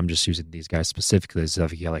someone, I'm just using these guys specifically,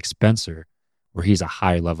 like Spencer, where he's a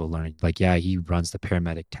high level of learning. Like, yeah, he runs the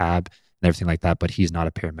paramedic tab and everything like that, but he's not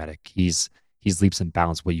a paramedic. He's leaps and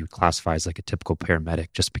bounds what you would classify as like a typical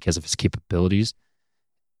paramedic, just because of his capabilities.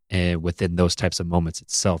 And within those types of moments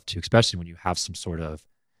itself too, especially when you have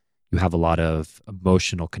you have a lot of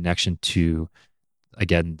emotional connection to,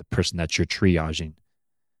 again, the person that you're triaging.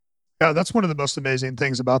 Yeah, that's one of the most amazing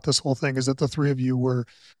things about this whole thing, is that the three of you were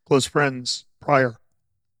close friends prior.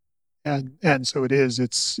 And so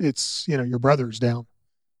it's your brothers down.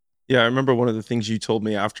 Yeah, I remember one of the things you told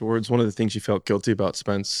me afterwards, one of the things you felt guilty about,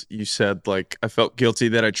 Spence, you said, like, I felt guilty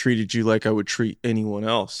that I treated you like I would treat anyone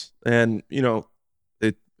else. And,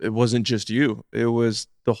 it wasn't just you. It was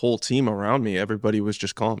the whole team around me. Everybody was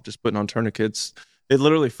just calm, just putting on tourniquets. It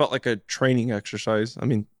literally felt like a training exercise. I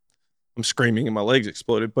mean, I'm screaming and my legs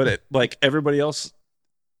exploded, but like everybody else,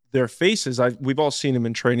 their faces, we've all seen them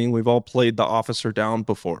in training. We've all played the officer down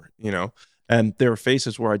before, and their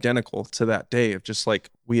faces were identical to that day of just like,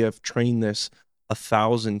 we have trained this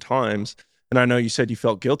 1,000 times. And I know you said you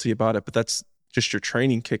felt guilty about it, but that's just your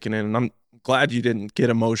training kicking in. And I'm glad you didn't get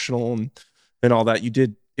emotional and all that. You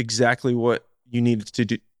did exactly what you needed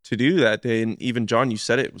to do that day. And even John, you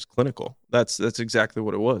said it was clinical. That's exactly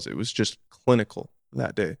what it was. It was just clinical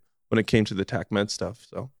that day when it came to the TAC med stuff.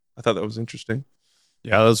 So I thought that was interesting.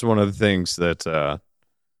 Yeah, that was one of the things that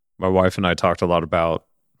my wife and I talked a lot about.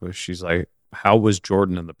 Was she's like, how was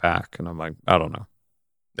Jordan in the pack? And I'm like, I don't know.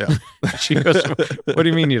 Yeah. She goes, what do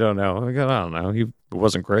you mean you don't know? I go, I don't know. He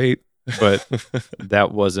wasn't great, but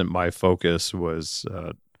that wasn't my focus, was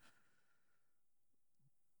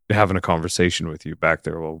having a conversation with you back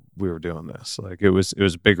there while we were doing this. Like, it was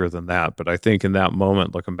bigger than that. But I think in that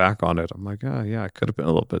moment, looking back on it, I'm like, oh yeah, I could have been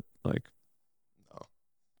a little bit like,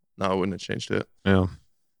 no, I wouldn't have changed it. Yeah.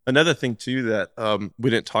 Another thing too that we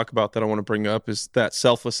didn't talk about that I want to bring up is that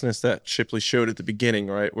selflessness that Shipley showed at the beginning,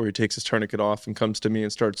 right? Where he takes his tourniquet off and comes to me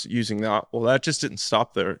and starts using that. Well, that just didn't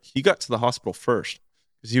stop there. He got to the hospital first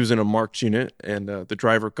because he was in a marked unit, and the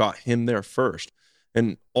driver got him there first.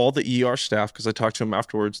 And all the ER staff, because I talked to him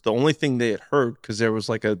afterwards, the only thing they had heard, because there was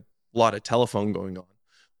like a lot of telephone going on,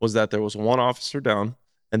 was that there was one officer down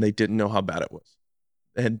and they didn't know how bad it was.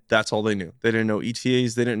 And that's all they knew. They didn't know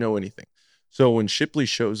ETAs. They didn't know anything. So when Shipley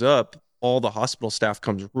shows up, all the hospital staff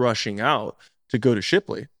comes rushing out to go to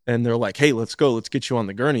Shipley. And they're like, hey, let's go. Let's get you on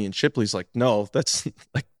the gurney. And Shipley's like, no, that's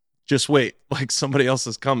like, just wait. Like, somebody else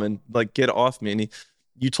is coming. Like, get off me. And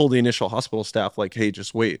you told the initial hospital staff, like, hey,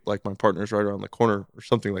 just wait. Like, my partner's right around the corner or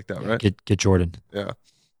something like that, right? Get Jordan. Yeah.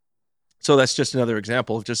 So that's just another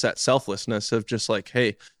example of just that selflessness of just like,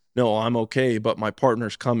 hey, no, I'm okay, but my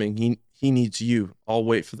partner's coming. He needs you. I'll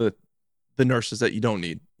wait for the nurses that you don't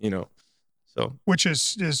need, So, which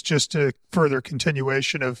is just a further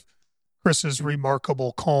continuation of Chris's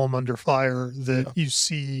remarkable calm under fire that you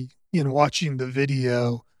see in watching the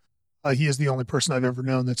video. He is the only person I've ever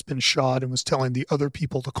known that's been shot and was telling the other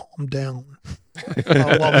people to calm down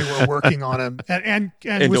while they were working on him, and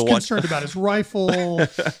was concerned about his rifle.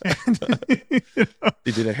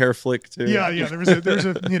 He did a hair flick too. Yeah. There was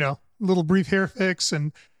a little brief hair fix,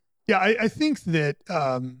 and I think that.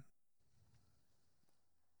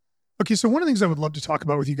 Okay, so one of the things I would love to talk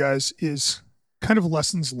about with you guys is kind of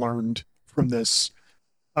lessons learned from this.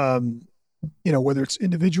 Whether it's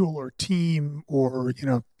individual or team or,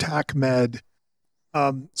 TAC Med.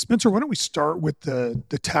 Spencer, why don't we start with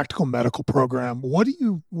the tactical medical program? What do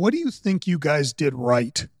you think you guys did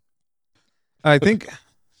right? I think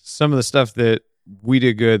some of the stuff that we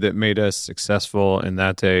did good that made us successful in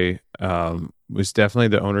that day was definitely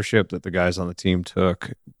the ownership that the guys on the team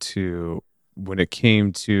took to when it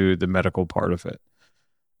came to the medical part of it.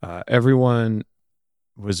 Everyone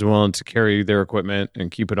was willing to carry their equipment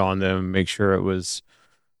and keep it on them, make sure it was,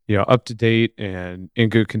 up to date and in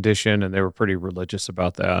good condition. And they were pretty religious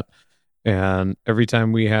about that. And every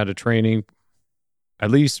time we had a training,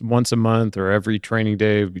 at least once a month or every training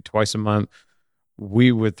day, it would be twice a month,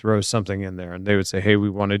 we would throw something in there and they would say, hey, we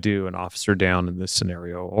want to do an officer down in this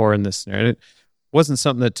scenario or in this scenario. And it wasn't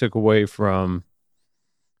something that took away from,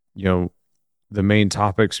 the main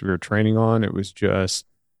topics we were training on. It was just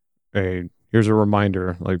here's a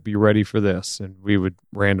reminder, like, be ready for this. And we would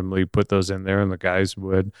randomly put those in there and the guys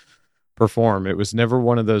would perform. It was never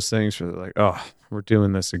one of those things where they're like, oh, we're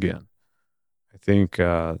doing this again. I think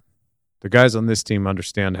the guys on this team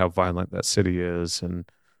understand how violent that city is and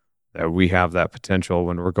that we have that potential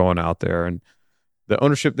when we're going out there. And the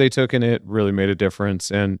ownership they took in it really made a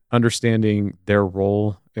difference, and understanding their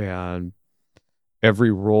role and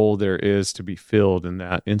every role there is to be filled in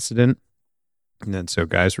that incident. And then so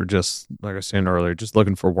guys were just, like I was saying earlier, just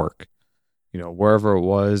looking for work, wherever it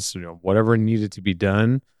was, whatever needed to be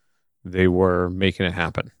done, they were making it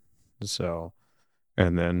happen. So,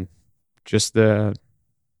 and then just the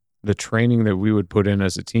training that we would put in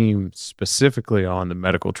as a team, specifically on the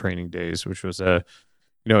medical training days, which was a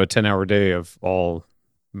 10-hour day of all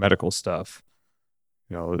medical stuff.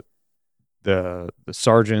 The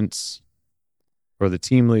sergeants or the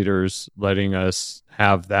team leaders letting us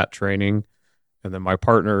have that training. And then my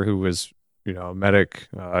partner, who was, a medic,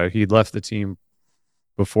 he left the team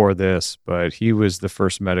before this, but he was the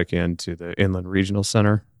first medic into the Inland Regional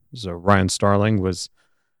Center. So Ryan Starling was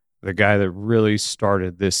the guy that really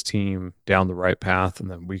started this team down the right path. And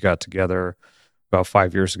then we got together about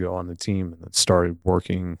 5 years ago on the team and then started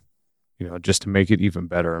working, just to make it even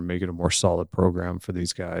better and make it a more solid program for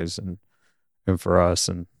these guys and for us.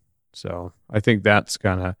 And so I think that's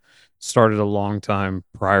kind of started a long time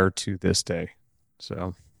prior to this day.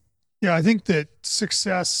 So, yeah, I think that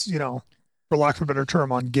success, for lack of a better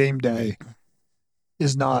term, on game day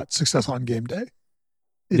is not success on game day.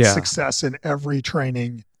 It's success in every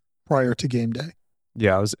training prior to game day.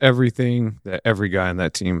 Yeah, it was everything that every guy on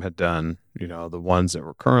that team had done, the ones that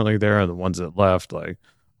were currently there and the ones that left, like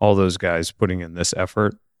all those guys putting in this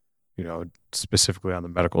effort, specifically on the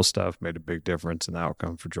medical stuff, made a big difference in the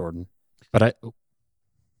outcome for Jordan. But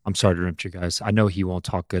I'm sorry to interrupt you guys. I know he won't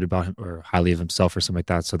talk good about him or highly of himself or something like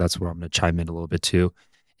that. So that's where I'm going to chime in a little bit too,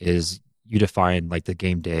 is you define like the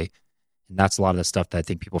game day. And that's a lot of the stuff that I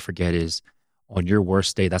think people forget is on your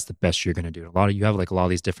worst day, that's the best you're going to do. You have like a lot of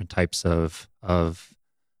these different types of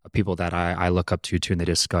people that I look up to too, and they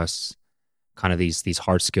discuss kind of these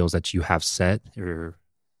hard skills that you have set or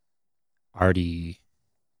already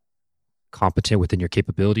competent within your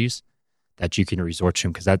capabilities that you can resort to,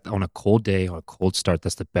 because that on a cold day, on a cold start,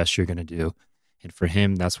 that's the best you're going to do. And for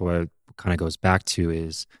him, that's what it kind of goes back to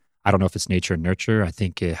is, I don't know if it's nature and nurture. I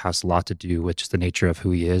think it has a lot to do with just the nature of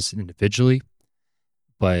who he is individually.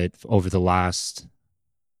 But over the last,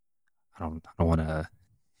 I don't want to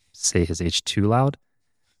say his age too loud,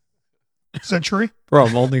 Century? Bro,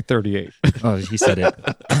 I'm only 38. Oh, he said it.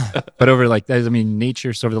 But over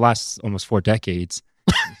nature. So over the last almost 4 decades,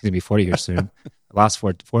 he's gonna be 40 here soon. The last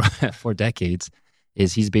four decades,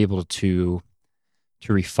 is he's been able to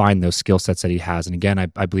refine those skill sets that he has. And again,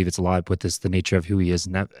 I believe it's a lot with the nature of who he is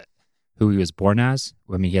and that, who he was born as.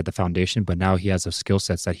 I mean, he had the foundation, but now he has those skill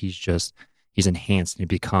sets that he's enhanced, and it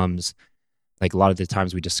becomes like a lot of the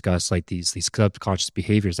times we discuss like these subconscious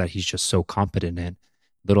behaviors that he's just so competent in,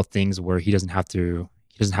 little things where he doesn't have to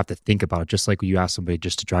think about it. Just like when you ask somebody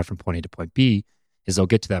just to drive from point A to point B, is they'll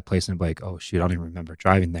get to that place and be like, oh shoot, I don't even remember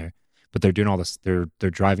driving there. But they're doing all this. They're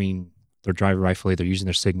driving rightfully. They're using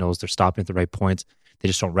their signals. They're stopping at the right points. They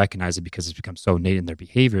just don't recognize it because it's become so innate in their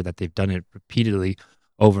behavior that they've done it repeatedly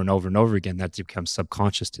over and over and over again, that it becomes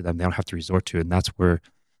subconscious to them. They don't have to resort to it. And that's where,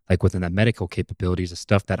 like within that medical capabilities, the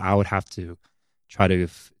stuff that I would have to try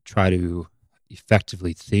to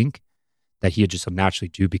effectively think, that he would just naturally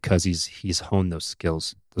do because he's honed those skill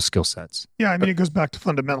sets. Yeah, I mean, it goes back to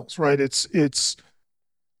fundamentals, right? It's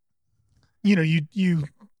you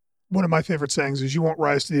one of my favorite sayings is, you won't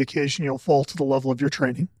rise to the occasion, you'll fall to the level of your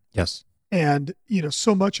training. Yes. And,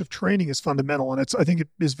 so much of training is fundamental. And I think it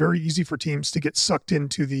is very easy for teams to get sucked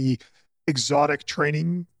into the exotic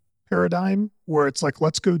training paradigm where it's like,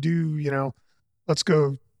 let's go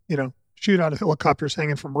shoot out of helicopters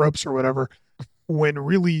hanging from ropes or whatever, when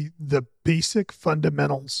really the basic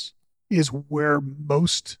fundamentals is where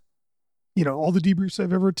most, all the debriefs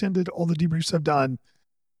I've ever attended, all the debriefs I've done,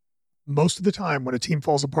 most of the time when a team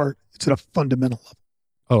falls apart, it's at a fundamental level.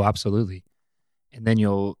 Oh, absolutely. And then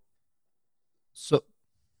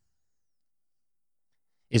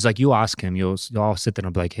it's like you ask him, you'll all sit there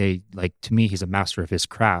and be like, hey, like to me, he's a master of his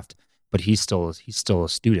craft, but he's still a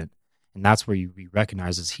student. And that's where we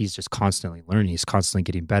recognize is he's just constantly learning. He's constantly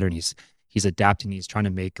getting better, and he's adapting. He's trying to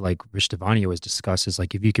make, like Rich Devani always discusses,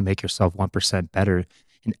 like if you can make yourself 1% better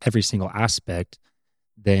in every single aspect,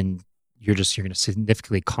 then you're going to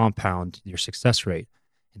significantly compound your success rate.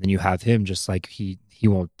 And then you have him, just like he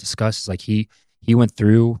won't discuss, is like he went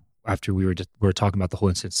through, after we were talking about the whole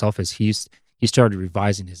incident itself, is he started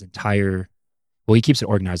revising his entire, well, he keeps it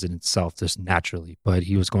organized in itself just naturally, but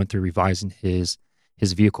he was going through revising his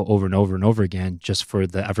vehicle over and over and over again, just for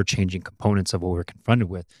the ever-changing components of what we're confronted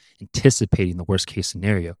with, anticipating the worst-case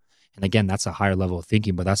scenario. And again, that's a higher level of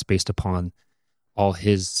thinking, but that's based upon all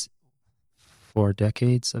his 4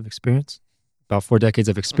 decades of experience, about 4 decades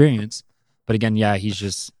of experience. But again, yeah,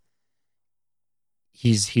 he's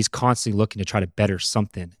constantly looking to try to better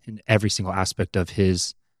something in every single aspect of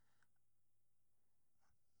his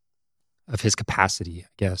capacity, I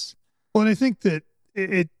guess. Well, and I think that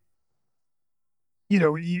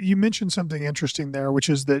you mentioned something interesting there, which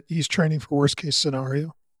is that he's training for worst case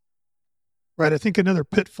scenario, right? I think another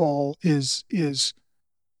pitfall is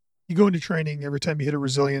you go into training, every time you hit a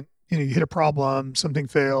resilient, you hit a problem, something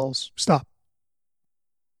fails, stop.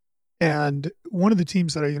 And one of the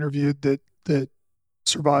teams that I interviewed that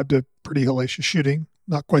survived a pretty hellacious shooting,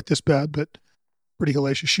 not quite this bad, but pretty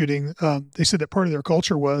hellacious shooting, they said that part of their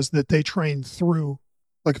culture was that they train through,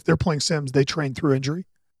 like if they're playing Sims, they train through injury.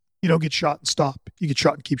 You don't get shot and stop. You get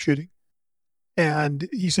shot and keep shooting. And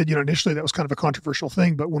he said, initially that was kind of a controversial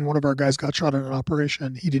thing, but when one of our guys got shot in an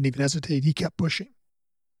operation, he didn't even hesitate. He kept pushing.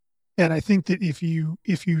 And I think that if you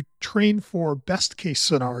train for best case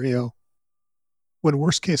scenario, when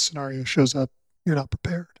worst case scenario shows up, you're not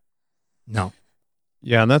prepared. No.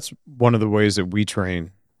 Yeah, and that's one of the ways that we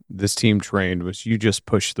train. This team trained was you just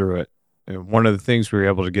push through it. And one of the things we were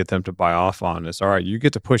able to get them to buy off on is, all right, you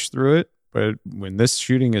get to push through it, but when this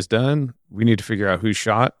shooting is done, we need to figure out who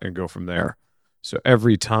shot and go from there. So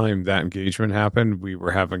every time that engagement happened, we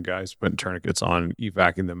were having guys putting tourniquets on,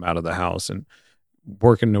 evacuating them out of the house, and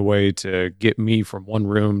working a way to get me from one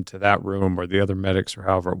room to that room, or the other medics, or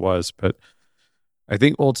however it was. But I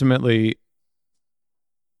think ultimately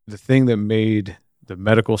the thing that made the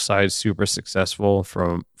medical side super successful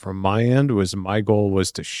from my end was, my goal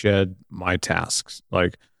was to shed my tasks.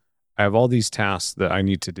 Like, I have all these tasks that I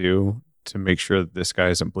need to do to make sure that this guy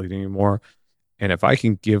isn't bleeding anymore. And if I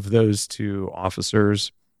can give those to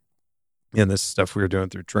officers, and this stuff we were doing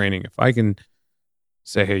through training, if I can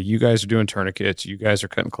say, hey, you guys are doing tourniquets, you guys are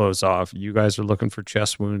cutting clothes off, you guys are looking for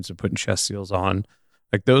chest wounds and putting chest seals on,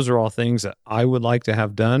 like those are all things that I would like to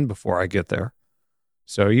have done before I get there.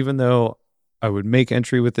 So even though I would make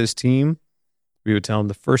entry with this team, we would tell them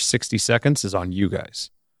the first 60 seconds is on you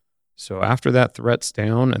guys. So after that threat's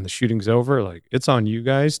down and the shooting's over, like, it's on you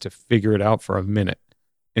guys to figure it out for a minute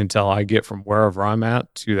until I get from wherever I'm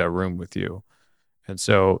at to that room with you. And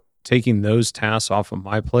so taking those tasks off of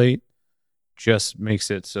my plate just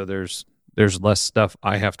makes it so there's there's less stuff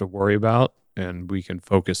I have to worry about, and we can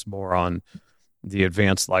focus more on the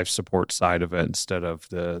advanced life support side of it instead of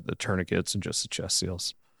the tourniquets and just the chest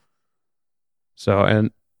seals. So,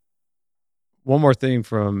 and one more thing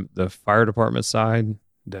from the fire department side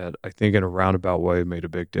that I think in a roundabout way made a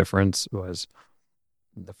big difference was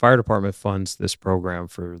the fire department funds this program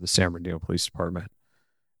for the San Bernardino Police Department.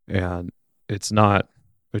 And it's not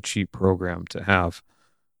a cheap program to have,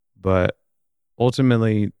 but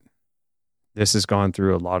ultimately this has gone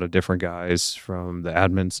through a lot of different guys from the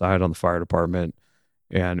admin side on the fire department,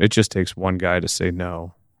 and it just takes one guy to say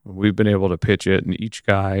no. We've been able to pitch it, and each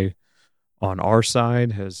guy on our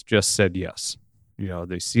side has just said yes. You know,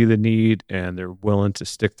 they see the need and they're willing to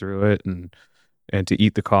stick through it and to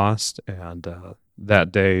eat the cost. And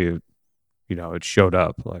that day, you know, it showed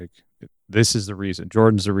up. Like, this is the reason.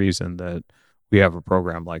 Jordan's the reason that we have a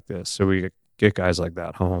program like this. So we get guys like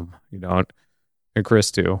that home, you know, and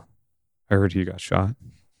Chris too. I heard he got shot.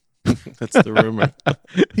 That's the rumor.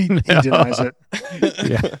 He denies it.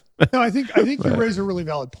 Yeah. No, I think you raise a really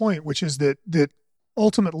valid point, which is that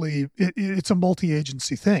ultimately it's a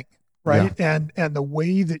multi-agency thing, right? Yeah. And the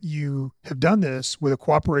way that you have done this with a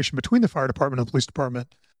cooperation between the fire department and the police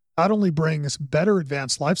department not only brings better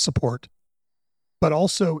advanced life support, but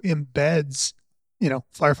also embeds, you know,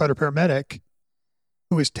 firefighter paramedic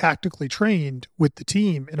who is tactically trained with the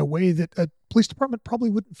team in a way that a police department probably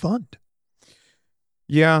wouldn't fund.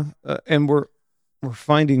 Yeah, and we're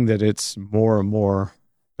finding that it's more and more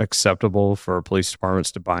acceptable for police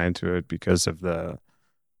departments to buy into it because of the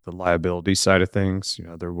liability side of things. You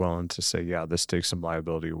know, they're willing to say, yeah, this takes some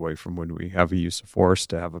liability away from when we have a use of force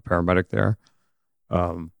to have a paramedic there.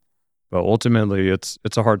 But ultimately, it's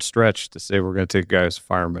a hard stretch to say we're going to take a guy as a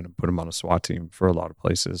fireman and put him on a SWAT team for a lot of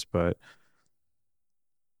places. But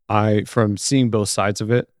from seeing both sides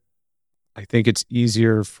of it, I think it's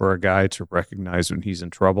easier for a guy to recognize when he's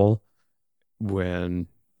in trouble, when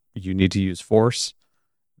you need to use force,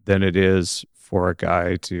 than it is for a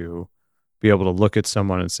guy to be able to look at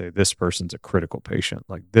someone and say, this person's a critical patient.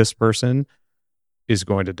 Like, this person is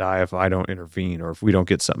going to die if I don't intervene or if we don't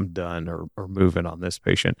get something done or moving on this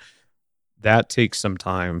patient. That takes some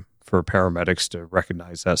time for paramedics to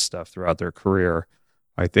recognize that stuff throughout their career.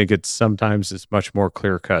 I think sometimes it's much more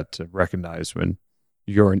clear cut to recognize when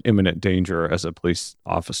you're in imminent danger as a police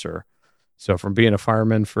officer. So from being a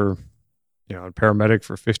fireman for, you know, a paramedic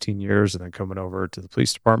for 15 years and then coming over to the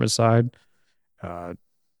police department side,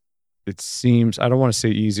 it seems, I don't want to say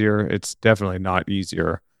easier. It's definitely not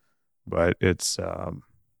easier, but it's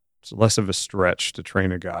less of a stretch to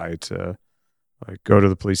train a guy to like go to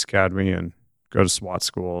the police academy and go to SWAT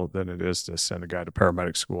school than it is to send a guy to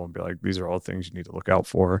paramedic school and be like, these are all things you need to look out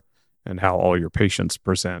for and how all your patients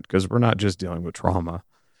present. Because we're not just dealing with trauma.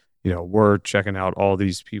 You know, we're checking out all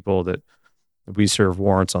these people that we serve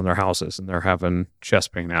warrants on their houses and they're having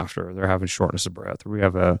chest pain after, they're having shortness of breath. We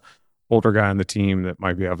have a older guy on the team that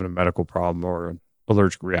might be having a medical problem or an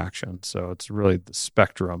allergic reaction. So it's really the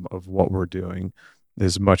spectrum of what we're doing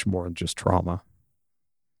is much more than just trauma.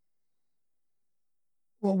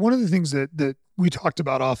 Well, one of the things that we talked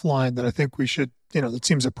about offline that I think we should, you know, that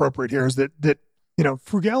seems appropriate here is that you know,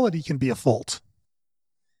 frugality can be a fault,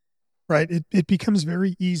 right? It becomes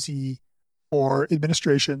very easy for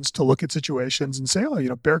administrations to look at situations and say, oh, you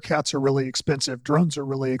know, Bearcats are really expensive, drones are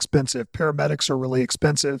really expensive, paramedics are really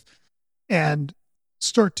expensive, and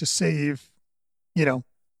start to save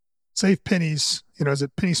pennies. You know, is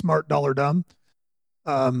it penny smart, dollar dumb?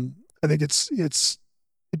 I think it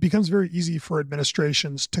becomes very easy for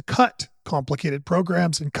administrations to cut complicated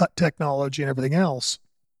programs and cut technology and everything else.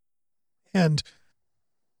 And,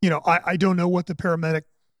 you know, I don't know what the paramedic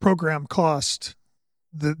program cost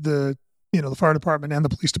the fire department and the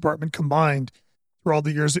police department combined for all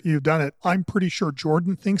the years that you've done it. I'm pretty sure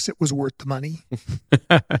Jordan thinks it was worth the money.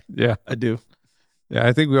 Yeah, I do. Yeah,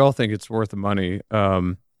 I think we all think it's worth the money.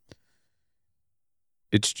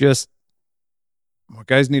 It's just what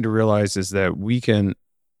guys need to realize is that we can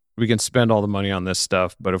spend all the money on this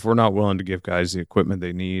stuff, but if we're not willing to give guys the equipment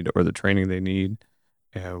they need or the training they need,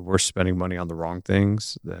 and we're spending money on the wrong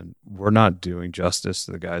things, then we're not doing justice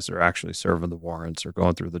to the guys that are actually serving the warrants or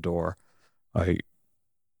going through the door. Like,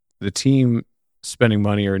 the team spending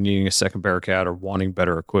money or needing a second Bearcat or wanting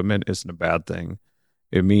better equipment isn't a bad thing.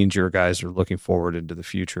 It means your guys are looking forward into the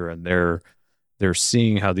future and they're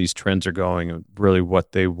seeing how these trends are going and really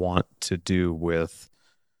what they want to do with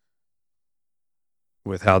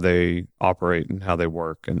how they operate and how they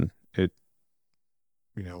work. And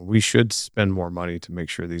we should spend more money to make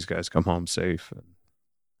sure these guys come home safe. And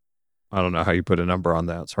I don't know how you put a number on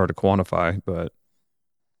that. It's hard to quantify, but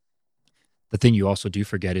the thing you also do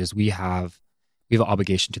forget is we have an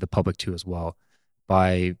obligation to the public too as well.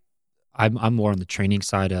 I'm more on the training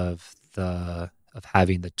side of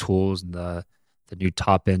having the tools and the new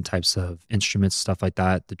top end types of instruments, stuff like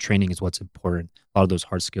that. The training is what's important. A lot of those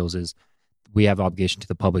hard skills is we have obligation to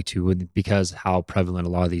the public too, and because how prevalent a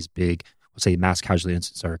lot of these big, let's say, mass casualty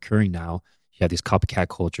incidents are occurring now, you have these copycat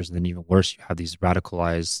cultures, and then even worse, you have these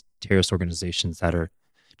radicalized terrorist organizations that are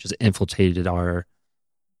just infiltrated our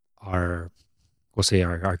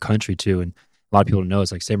country too. And a lot of people don't know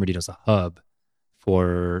it's like San Bernardino is a hub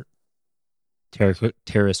for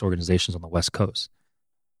terrorist organizations on the West Coast.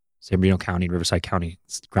 San Bernardino County and Riverside County,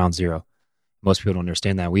 it's ground zero. Most people don't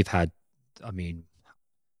understand that. We've had the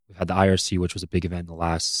IRC, which was a big event in the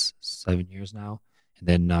last 7 years now, and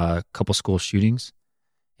then a couple school shootings,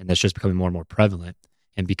 and that's just becoming more and more prevalent.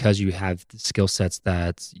 And because you have the skill sets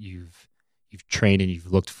that you've trained and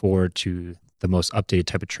you've looked forward to the most updated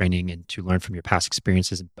type of training and to learn from your past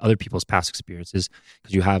experiences and other people's past experiences,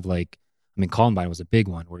 because you have Columbine was a big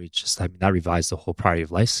one where that revised the whole priority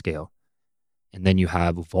of life scale. And then you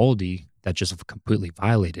have Uvalde that just completely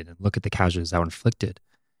violated, and look at the casualties that were inflicted.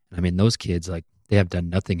 And those kids, they have done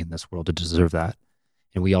nothing in this world to deserve that.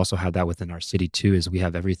 And we also have that within our city too, is we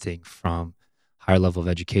have everything from higher level of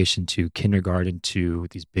education to kindergarten to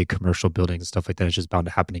these big commercial buildings and stuff like that. It's just bound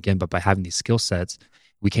to happen again. But by having these skill sets,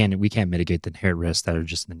 we can't mitigate the inherent risks that are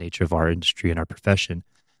just in the nature of our industry and our profession.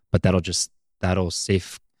 But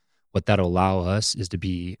what that'll allow us is to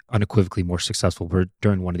be unequivocally more successful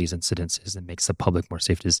during one of these incidences and makes the public more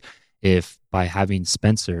safe. Is if by having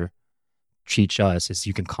Spencer teach us, is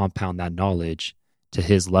you can compound that knowledge to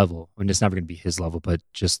his level. It's never going to be his level, but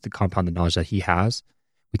just to compound the knowledge that he has,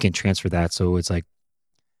 we can transfer that. So it's like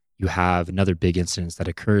you have another big incident that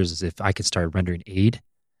occurs is if I could start rendering aid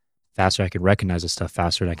faster, I can recognize this stuff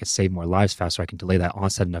faster, and I can save more lives faster. I can delay that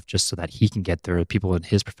onset enough just so that he can get there, people in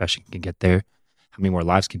his profession can get there. How many more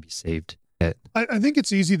lives can be saved? I think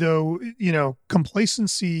it's easy though.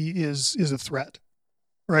 Complacency is a threat,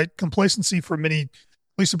 right? Complacency for many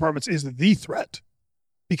police departments is the threat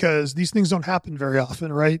because these things don't happen very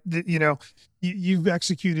often, right? You've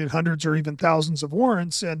executed hundreds or even thousands of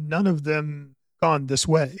warrants and none of them gone this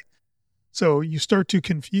way. So you start to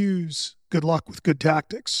confuse good luck with good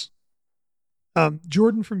tactics.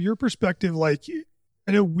 Jordan, from your perspective, I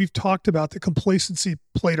know we've talked about the complacency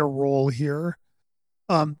played a role here.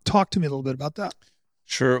 Talk to me a little bit about that.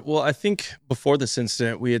 Sure. Well, I think before this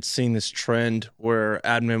incident, we had seen this trend where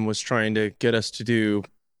admin was trying to get us to do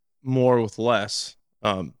more with less.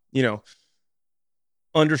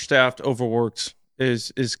 Understaffed, overworked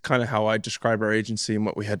is kind of how I describe our agency and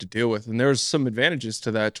what we had to deal with. And there's some advantages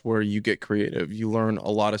to that where you get creative. You learn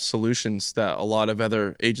a lot of solutions that a lot of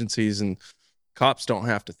other agencies and cops don't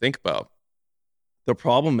have to think about. The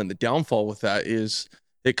problem and the downfall with that is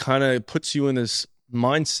it kind of puts you in this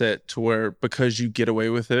mindset to where because you get away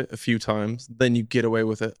with it a few times, then you get away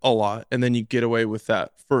with it a lot, and then you get away with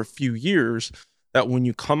that for a few years, that when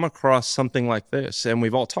you come across something like this, and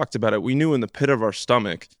we've all talked about it, we knew in the pit of our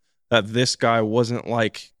stomach that this guy wasn't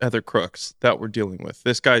like other crooks that we're dealing with.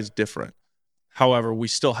 This guy's different. However, we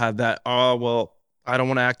still had that, I don't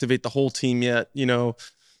want to activate the whole team yet,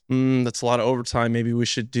 that's a lot of overtime. Maybe we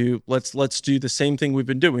should let's do the same thing we've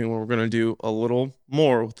been doing where we're going to do a little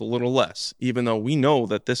more with a little less, even though we know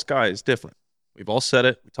that this guy is different. We've all said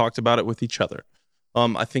it. We talked about it with each other.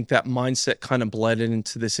 I think that mindset kind of bled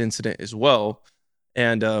into this incident as well.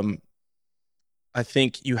 And I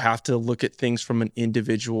think you have to look at things from an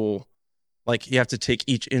individual, you have to take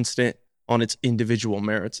each incident on its individual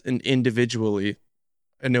merits and individually.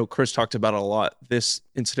 I know Chris talked about it a lot. This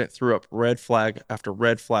incident threw up red flag after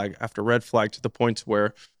red flag after red flag to the point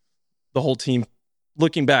where the whole team,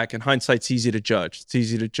 looking back, in hindsight's easy to judge. It's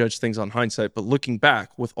easy to judge things on hindsight, but looking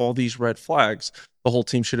back with all these red flags, the whole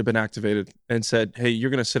team should have been activated and said, hey,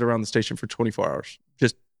 you're going to sit around the station for 24 hours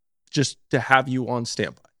just to have you on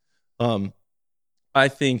standby. I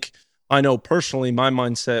know personally my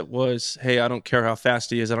mindset was, hey, I don't care how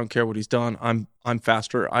fast he is. I don't care what he's done. I'm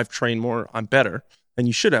faster. I've trained more. I'm better. And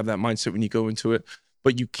you should have that mindset when you go into it,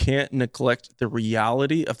 but you can't neglect the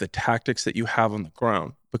reality of the tactics that you have on the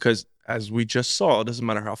ground, because as we just saw, it doesn't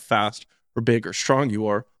matter how fast or big or strong you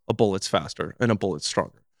are, a bullet's faster and a bullet's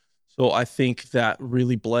stronger. So I think that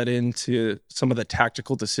really bled into some of the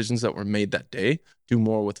tactical decisions that were made that day, do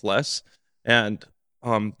more with less. And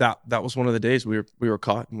that was one of the days we were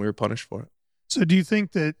caught and we were punished for it. So do you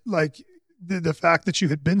think that the fact that you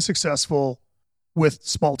had been successful with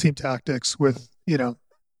small team tactics, with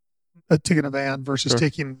taking a van versus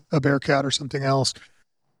taking a Bearcat or something else,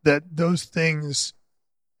 that those things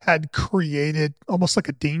had created almost like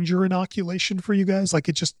a danger inoculation for you guys? Like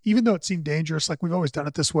it just, even though it seemed dangerous, like we've always done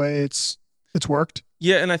it this way, it's worked.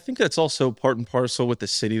 Yeah, and I think that's also part and parcel with the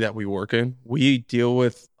city that we work in. We deal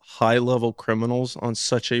with high-level criminals on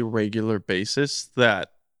such a regular basis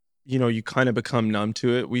that, you kind of become numb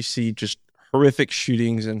to it. We see just horrific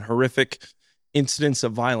shootings and horrific incidents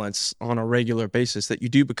of violence on a regular basis that you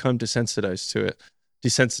do become desensitized to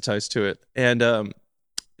it. And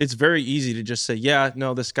it's very easy to just say, yeah,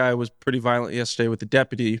 no, this guy was pretty violent yesterday with the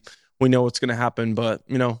deputy. We know what's going to happen, but,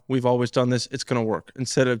 we've always done this. It's going to work.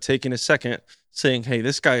 Instead of taking a second saying, hey,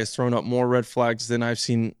 this guy has thrown up more red flags than I've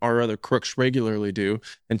seen our other crooks regularly do,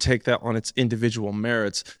 and take that on its individual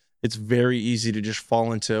merits, it's very easy to just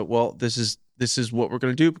fall into, well, this is what we're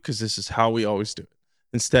going to do because this is how we always do it.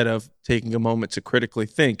 Instead of taking a moment to critically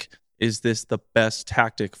think, is this the best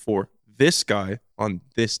tactic for this guy on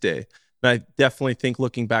this day? And I definitely think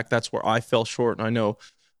looking back, that's where I fell short. And I know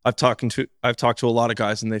I've talked to a lot of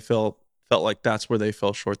guys, and they felt like that's where they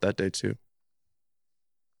fell short that day too.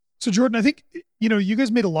 So Jordan, I think, you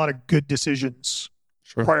guys made a lot of good decisions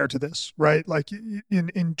Sure. prior to this, right? Like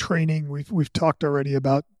in training, we've talked already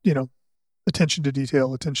about, attention to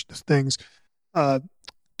detail, attention to things.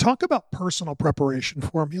 Talk about personal preparation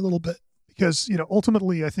for me a little bit, because,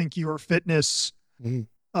 ultimately I think your fitness, and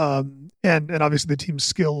obviously the team's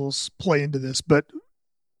skills play into this, but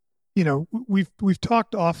we've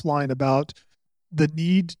talked offline about the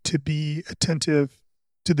need to be attentive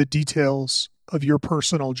to the details of your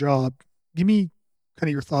personal job. Give me kind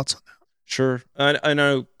of your thoughts on that. Sure. I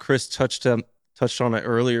know Chris touched on it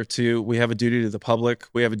earlier too. We have a duty to the public.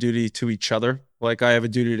 We have a duty to each other. Like I have a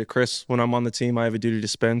duty to Chris when I'm on the team. I have a duty to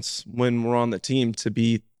Spence when we're on the team to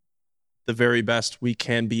be the very best we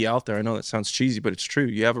can be out there. I know that sounds cheesy, but it's true.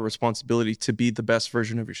 You have a responsibility to be the best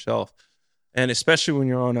version of yourself. And especially when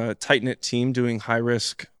you're on a tight-knit team doing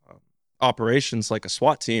high-risk operations like a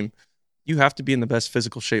SWAT team, you have to be in the best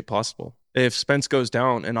physical shape possible. If Spence goes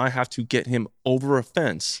down and I have to get him over a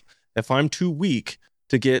fence, if I'm too weak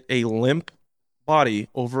to get a limp body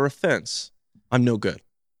over a fence, I'm no good,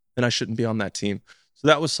 and I shouldn't be on that team. So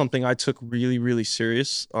that was something I took really, really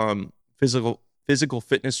serious. Physical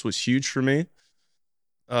fitness was huge for me,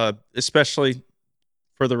 especially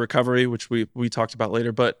for the recovery, which we talked about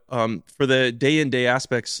later. But for the day-in, day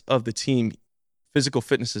aspects of the team, physical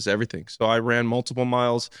fitness is everything. So I ran multiple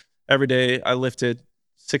miles every day. I lifted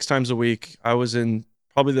 6 times a week. I was in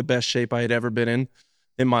probably the best shape I had ever been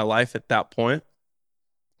in my life at that point.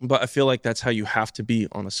 But I feel like that's how you have to be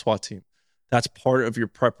on a SWAT team. That's part of your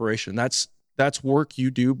preparation. That's work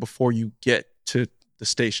you do before you get to the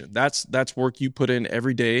station. That's work you put in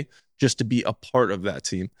every day just to be a part of that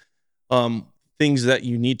team. Things that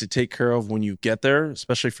you need to take care of when you get there,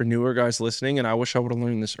 especially for newer guys listening, and I wish I would have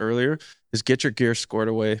learned this earlier, is get your gear squared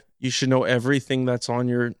away. You should know everything that's on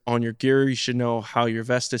your gear. You should know how your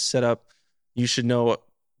vest is set up. You should know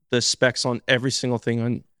the specs on every single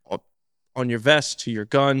thing on your vest, to your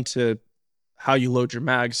gun, to how you load your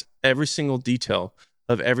mags. Every single detail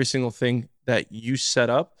of every single thing that you set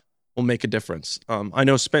up will make a difference. I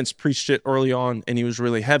know Spence preached it early on, and he was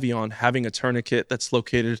really heavy on having a tourniquet that's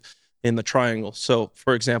located in the triangle. So,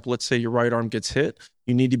 for example, let's say your right arm gets hit.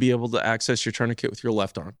 You need to be able to access your tourniquet with your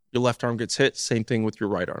left arm. Your left arm gets hit, same thing with your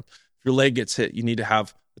right arm. If your leg gets hit, you need to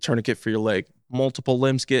have a tourniquet for your leg. Multiple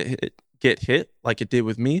limbs get hit, like it did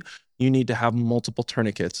with me. You need to have multiple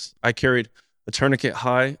tourniquets. I carried a tourniquet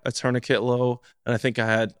high, a tourniquet low, and I think I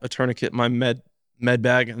had a tourniquet in my med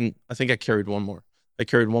bag, and I think I carried one more. I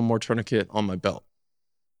carried one more tourniquet on my belt.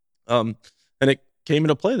 And it came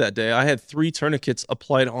into play that day. I had 3 tourniquets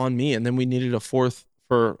applied on me, and then we needed a 4th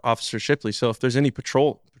for Officer Shipley. So if there's any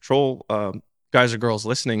patrol guys or girls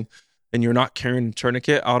listening, and you're not carrying a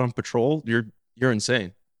tourniquet out on patrol, you're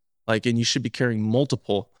insane. Like, and you should be carrying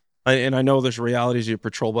multiple. And I know there's realities of your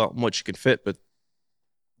patrol belt and what you can fit, but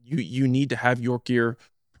you need to have your gear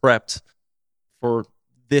prepped for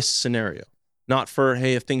this scenario, not for,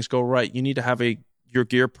 hey, if things go right. You need to have your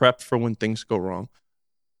gear prepped for when things go wrong.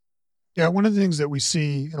 Yeah, one of the things that we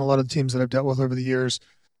see in a lot of the teams that I've dealt with over the years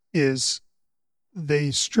is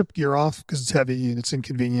they strip gear off because it's heavy and it's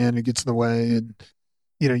inconvenient, it gets in the way, and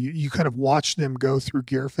you kind of watch them go through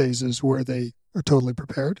gear phases where they are totally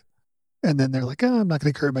prepared, and then they're like, I'm not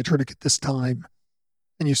going to carry my tourniquet this time,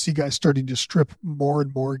 and you see guys starting to strip more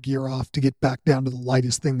and more gear off to get back down to the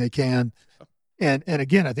lightest thing they can, and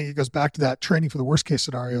again, I think it goes back to that training for the worst case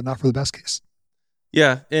scenario, not for the best case.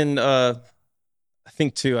 Yeah, and I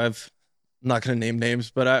think too, I'm not going to name names,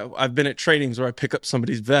 but I've been at trainings where I pick up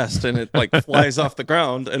somebody's vest and it like flies off the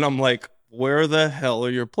ground, and I'm like, where the hell are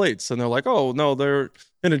your plates? And they're like, oh, no, they're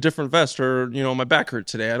in a different vest, or, my back hurt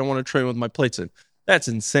today. I don't want to train with my plates in. That's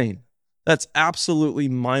insane. That's absolutely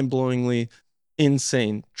mind-blowingly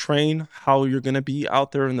insane. Train how you're going to be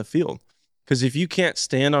out there in the field. Because if you can't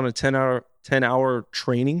stand on a 10-hour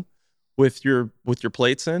training with your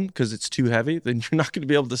plates in because it's too heavy, then you're not going to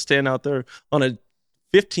be able to stand out there on a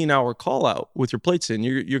 15-hour call out with your plates in.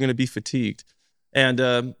 You're going to be fatigued.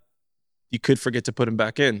 And you could forget to put them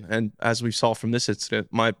back in. And as we saw from this incident,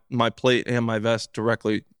 my plate and my vest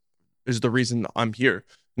directly is the reason I'm here.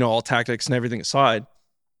 All tactics and everything aside,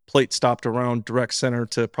 plate stopped around direct center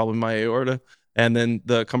to probably my aorta, and then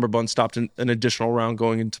the cummerbund stopped an additional round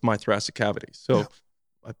going into my thoracic cavity. So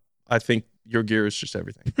I think your gear is just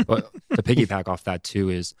everything. But to piggyback off that too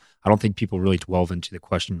is I don't think people really delve into the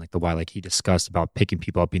question like the why, like he discussed about picking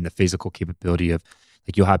people up, being the physical capability of,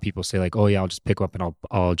 like, you'll have people say like, oh yeah, I'll just pick them up and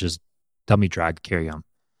I'll just dummy drag carry them.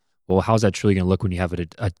 Well, how's that truly going to look when you have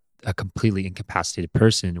a completely incapacitated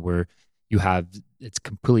person where it's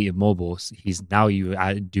completely immobile? You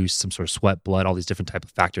do some sort of sweat, blood, all these different type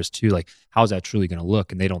of factors too. Like, how's that truly going to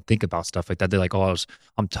look? And they don't think about stuff like that. They're like, oh,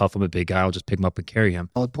 I'm tough. I'm a big guy. I'll just pick him up and carry him.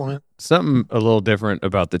 Solid point. Something a little different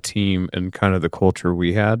about the team and kind of the culture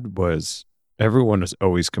we had was everyone was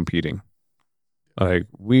always competing. Like,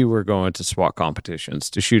 we were going to SWAT competitions,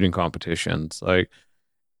 to shooting competitions. Like,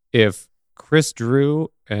 if Chris drew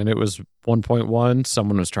and it was 1.1,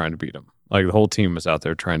 someone was trying to beat him. Like, the whole team was out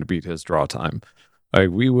there trying to beat his draw time. Like,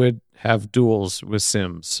 we would have duels with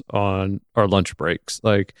Sims on our lunch breaks.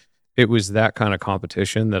 Like, it was that kind of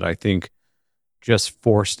competition that I think just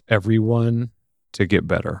forced everyone to get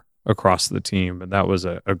better across the team. And that was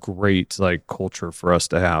a great, like, culture for us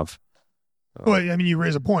to have. Well, I mean, you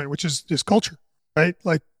raise a point, which is culture, right?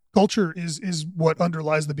 Like, culture is what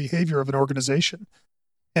underlies the behavior of an organization.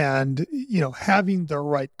 And, having the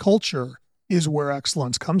right culture is where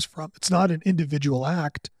excellence comes from. It's not an individual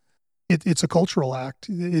act. It's a cultural act.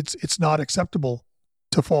 It's not acceptable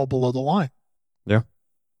to fall below the line. Yeah.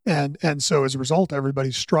 And so as a result,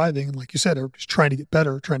 everybody's striving. And like you said, everybody's trying to get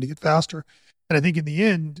better, trying to get faster. And I think in the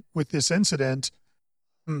end, with this incident,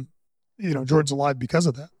 Jordan's alive because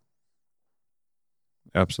of that.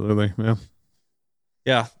 Absolutely. Yeah.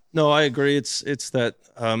 Yeah. No, I agree. It's that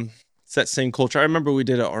same culture. I remember we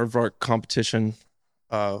did an aardvark competition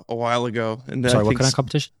a while ago. And sorry, what kind of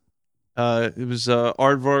competition? It was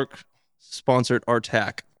aardvark sponsored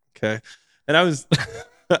RTAC. Okay. And I was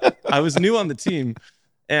I was new on the team.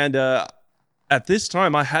 And at this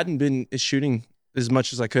time, I hadn't been shooting as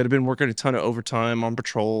much as I could. I've been working a ton of overtime on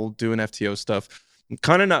patrol, doing FTO stuff. I'm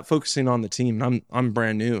kind of not focusing on the team. I'm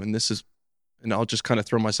brand new, and I'll just kind of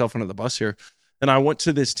throw myself under the bus here. And I went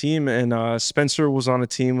to this team, and Spencer was on a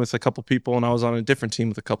team with a couple people, and I was on a different team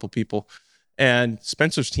with a couple people. And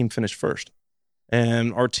Spencer's team finished first.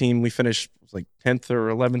 And our team, we finished like 10th or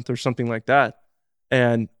 11th or something like that.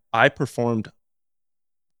 And I performed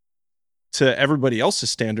to everybody else's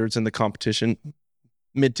standards in the competition,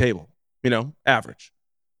 mid-table, average.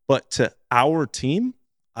 But to our team,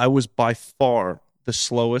 I was by far the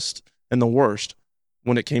slowest and the worst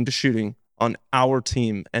when it came to shooting on our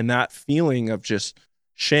team. And that feeling of just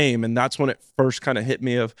shame, and that's when it first kind of hit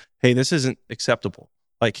me of, hey, this isn't acceptable.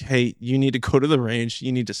 Like, hey, you need to go to the range,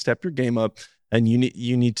 you need to step your game up, and you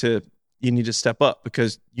need to step up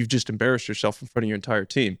because you've just embarrassed yourself in front of your entire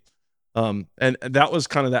team. And that was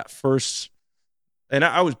kind of that first, and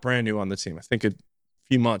I was brand new on the team, I think a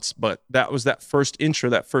few months, but that was that first intro,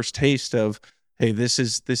 that first taste of, hey, this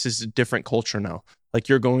is a different culture now. Like,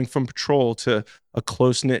 you're going from patrol to a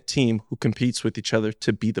close-knit team who competes with each other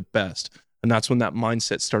to be the best. And that's when that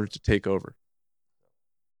mindset started to take over.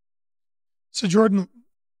 So Jordan,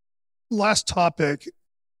 last topic,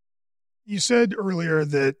 you said earlier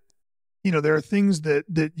that, there are things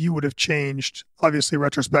that you would have changed, obviously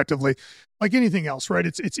retrospectively, like anything else, right?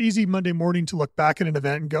 It's easy Monday morning to look back at an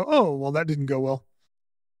event and go, oh, well, that didn't go well.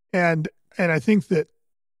 And I think that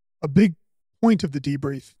a big point of the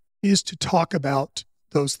debrief is to talk about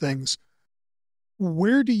those things.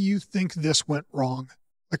 Where do you think this went wrong?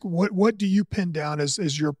 Like, what do you pin down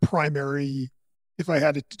as your primary, if I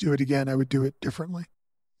had to do it again, I would do it differently?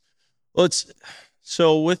 Well,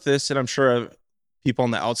 so with this, and I'm sure people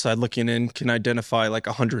on the outside looking in can identify like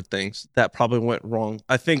 100 things that probably went wrong.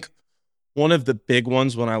 I think one of the big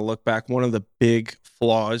ones, when I look back, one of the big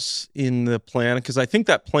flaws in the plan, because I think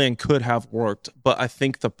that plan could have worked, but I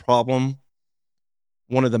think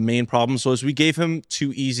one of the main problems was we gave him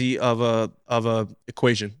too easy of a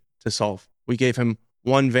equation to solve. We gave him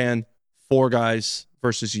one van, 4 guys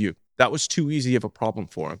versus you. That was too easy of a problem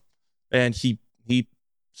for him. And he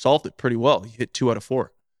solved it pretty well. He hit 2 out of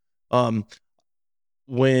 4.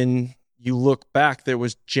 When you look back, there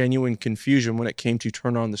was genuine confusion when it came to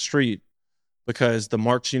turn on the street, because the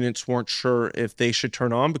marked units weren't sure if they should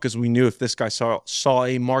turn on, because we knew if this guy saw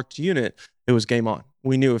a marked unit, it was game on.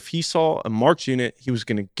 We knew if he saw a marked unit, he was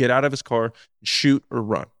going to get out of his car and shoot or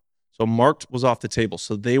run. So marked was off the table.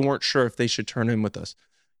 So they weren't sure if they should turn in with us.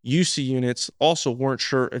 UC units also weren't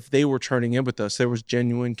sure if they were turning in with us. There was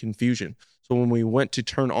genuine confusion. So when we went to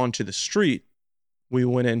turn onto the street, we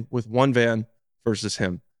went in with one van versus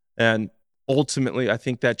him. And ultimately, I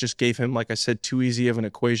think that just gave him, like I said, too easy of an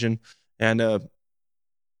equation. And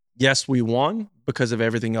yes, we won because of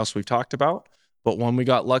everything else we've talked about. But one, we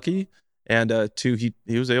got lucky. And two, he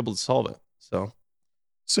was able to solve it.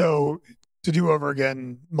 So to do over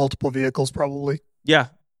again, multiple vehicles probably. Yeah.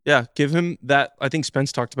 Give him that. I think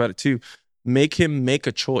Spence talked about it too. Make him make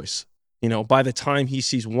a choice. By the time he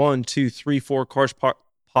sees 1, 2, 3, 4 cars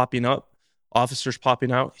popping up, officers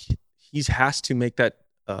popping out, he has to make that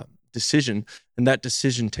decision, and that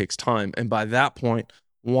decision takes time. And by that point,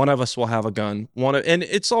 one of us will have a gun. And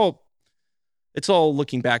it's all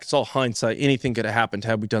looking back. It's all hindsight. Anything could have happened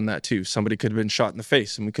had we done that too. Somebody could have been shot in the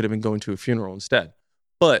face, and we could have been going to a funeral instead.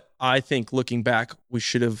 But I think looking back, we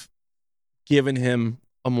should have given him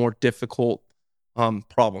a more difficult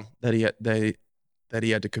problem that he had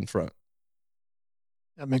to confront.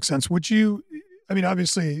 That makes sense.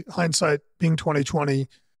 Obviously, hindsight being 2020,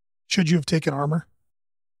 should you have taken armor?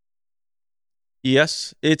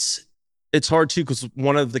 Yes, it's hard too, because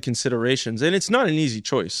one of the considerations, and it's not an easy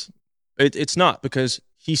choice. It's not, because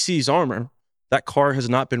he sees armor. That car has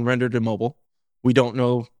not been rendered immobile. We don't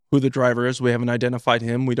know who the driver is. We haven't identified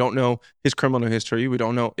him. We don't know his criminal history. We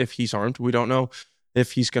don't know if he's armed. We don't know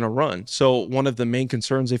if he's going to run. So one of the main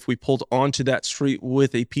concerns, if we pulled onto that street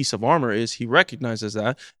with a piece of armor, is he recognizes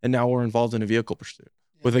that, and now we're involved in a vehicle pursuit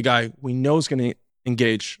with a guy we know is going to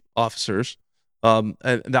engage officers. And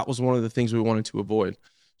that was one of the things we wanted to avoid.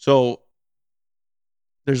 So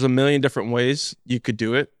there's a million different ways you could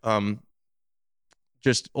do it.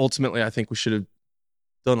 Just ultimately, I think we should have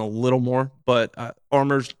done a little more, but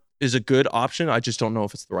armor is a good option. I just don't know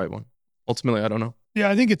if it's the right one. Ultimately, I don't know. Yeah,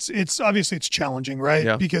 I think it's obviously it's challenging, right?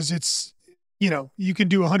 Yeah. Because it's, you can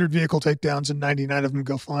do 100 vehicle takedowns and 99 of them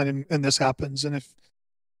go fine, and this happens. And if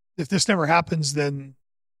this never happens, then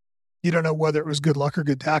you don't know whether it was good luck or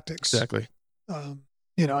good tactics. Exactly. When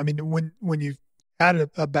you've had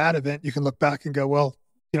a bad event, you can look back and go, well,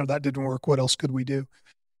 that didn't work. What else could we do?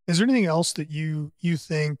 Is there anything else that you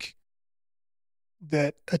think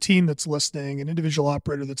that a team that's listening, an individual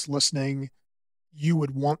operator that's listening, you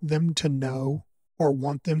would want them to know or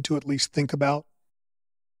want them to at least think about?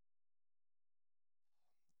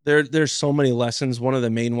 There's so many lessons. One of the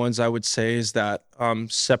main ones I would say is that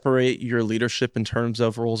separate your leadership in terms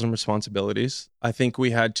of roles and responsibilities. I think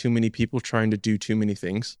we had too many people trying to do too many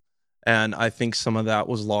things. And I think some of that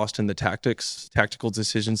was lost in the tactical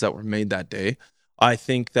decisions that were made that day. I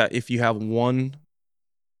think that if you have one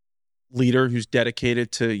leader who's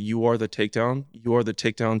dedicated to, you are the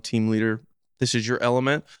takedown team leader, this is your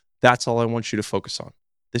element, that's all I want you to focus on.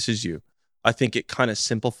 This is you. I think it kind of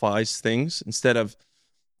simplifies things instead of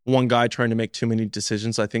one guy trying to make too many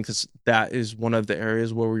decisions. I think that is one of the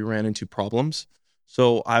areas where we ran into problems.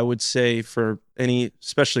 So I would say for any,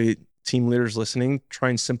 especially team leaders listening, try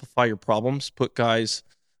and simplify your problems, put guys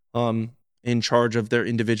in charge of their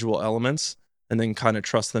individual elements, and then kind of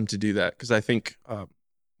trust them to do that. Because I think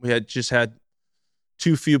we had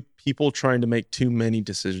too few people trying to make too many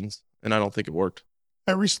decisions, and I don't think it worked.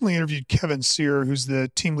 I recently interviewed Kevin Sear, who's the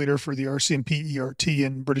team leader for the RCMP ERT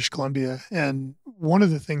in British Columbia. And one of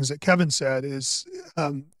the things that Kevin said is,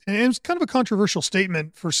 and it's kind of a controversial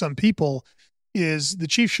statement for some people, is the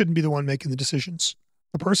chief shouldn't be the one making the decisions.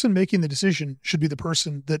 The person making the decision should be the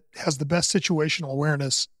person that has the best situational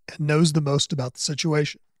awareness and knows the most about the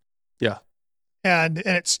situation. Yeah. And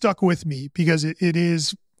it stuck with me because it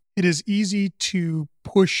is easy to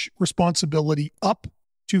push responsibility up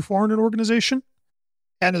too far in an organization,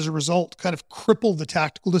 and as a result, kind of cripple the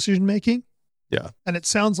tactical decision making. Yeah. And it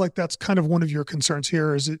sounds like that's kind of one of your concerns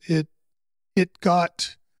here. Is there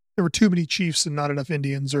were too many chiefs and not enough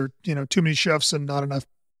Indians, or too many chefs and not enough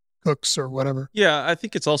cooks, or whatever. Yeah, I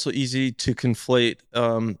think it's also easy to conflate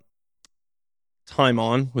time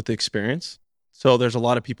on with the experience. So there's a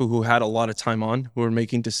lot of people who had a lot of time on who are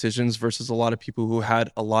making decisions versus a lot of people who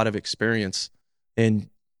had a lot of experience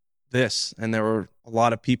in this. And there were a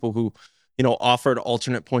lot of people who, offered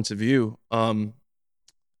alternate points of view. And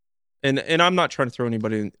I'm not trying to throw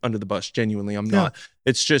anybody under the bus. Genuinely, I'm not.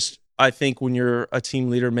 It's just, I think when you're a team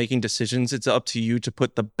leader making decisions, it's up to you to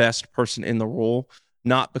put the best person in the role,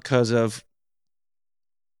 not because of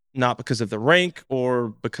not because of the rank or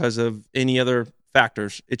because of any other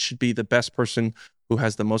factors. It should be the best person who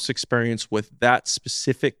has the most experience with that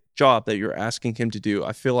specific job that you're asking him to do.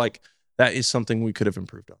 I feel like that is something we could have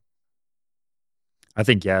improved on. I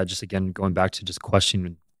think, yeah, just again, going back to just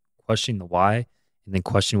questioning the why, and then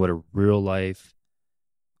question what a real life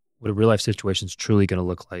situation is truly going to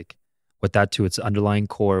look like. What that to its underlying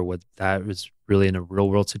core, what that is really in a real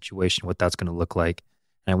world situation, what that's going to look like.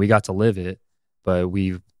 And we got to live it, but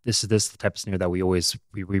this is the type of scenario that we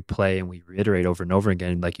replay and we reiterate over and over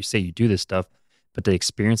again. Like you say, you do this stuff, but to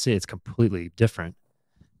experience it, it's completely different.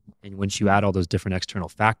 And once you add all those different external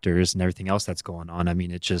factors and everything else that's going on, I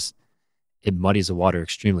mean, it muddies the water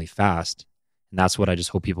extremely fast. And that's what I just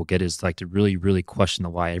hope people get, is like to really, really question the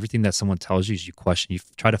why. Everything that someone tells you is you question. You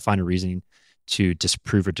try to find a reason to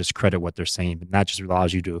disprove or discredit what they're saying. And that just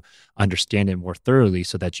allows you to understand it more thoroughly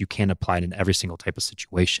so that you can apply it in every single type of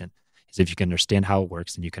situation. Because if you can understand how it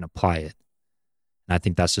works, then you can apply it. And I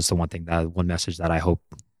think that's just the one message that I hope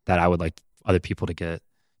that I would like other people to get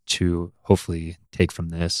to hopefully take from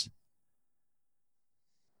this.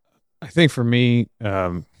 I think for me,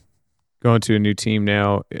 going to a new team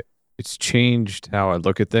now, it's changed how I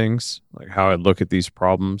look at things, like how I look at these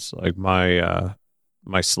problems. Like my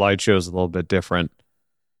slideshow is a little bit different,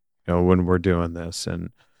 when we're doing this, and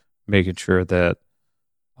making sure that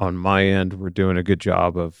on my end, we're doing a good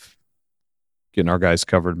job of getting our guys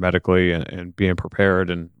covered medically and being prepared.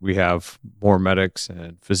 And we have more medics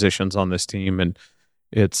and physicians on this team. And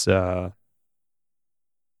it's,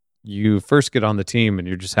 you first get on the team and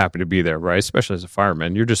you're just happy to be there, right? Especially as a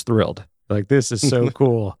fireman, you're just thrilled. Like, this is so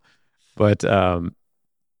cool. But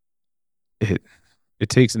it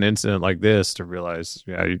takes an incident like this to realize,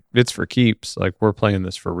 yeah, it's for keeps. Like, we're playing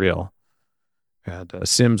this for real. And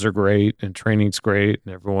sims are great and training's great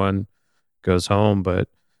and everyone goes home. But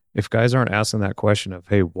if guys aren't asking that question of,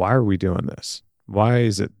 hey, why are we doing this? Why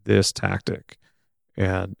is it this tactic?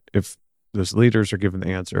 And if those leaders are given the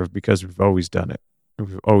answer of, because we've always done it,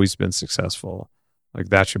 we've always been successful, like,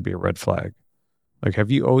 that should be a red flag. Like,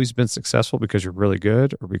 have you always been successful because you're really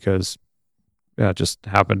good, or because, yeah, it just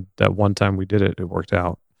happened that one time we did it, it worked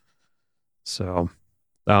out? So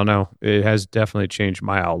I don't know. It has definitely changed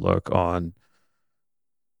my outlook on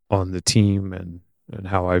the team and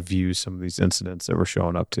how I view some of these incidents that we're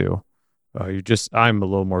showing up to. I'm a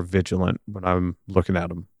little more vigilant when I'm looking at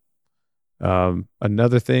them.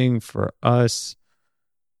 Another thing for us,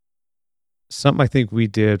 something I think we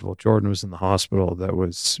did while Jordan was in the hospital that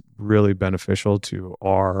was really beneficial to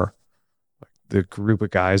the group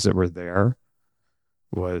of guys that were there,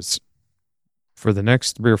 was for the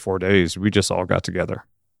next 3 or 4 days, we just all got together.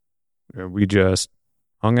 And we just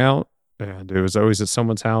hung out, and it was always at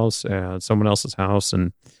someone's house and someone else's house,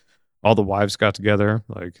 and all the wives got together.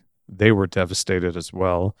 Like, they were devastated as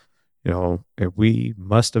well. And we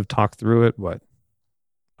must have talked through it,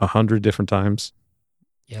 100 different times?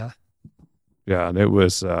 Yeah. Yeah, and it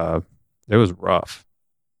was rough.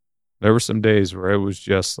 There were some days where it was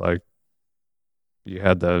just like, you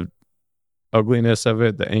had the ugliness of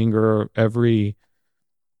it, the anger, every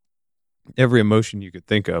emotion you could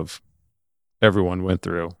think of, everyone went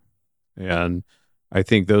through. And I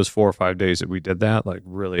think those 4 or 5 days that we did that, like,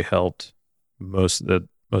 really helped most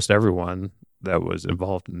everyone that was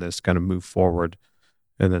involved in this kind of move forward,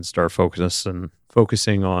 and then start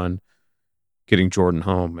focusing on getting Jordan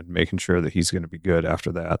home and making sure that he's going to be good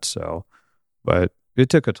after that. So, but it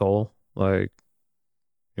took a toll. Like,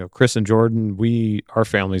 Chris and Jordan, our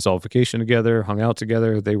families all vacationed together, hung out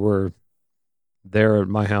together. They were there at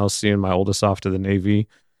my house seeing my oldest off to the Navy.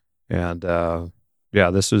 And,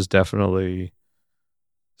 this was definitely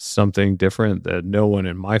something different that no one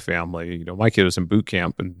in my family, my kid was in boot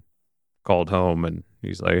camp and called home, and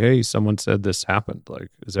he's like, hey, someone said this happened. Like,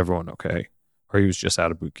 is everyone okay? Or he was just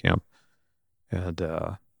out of boot camp. And,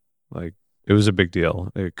 it was a big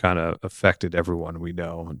deal. It kind of affected everyone we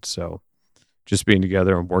know. And so just being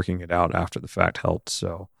together and working it out after the fact helped.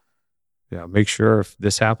 So, yeah, make sure if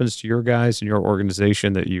this happens to your guys in your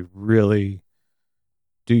organization that you really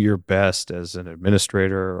do your best as an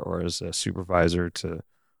administrator or as a supervisor to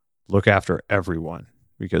look after everyone.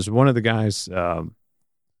 Because one of the guys who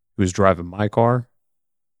was driving my car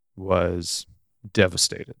was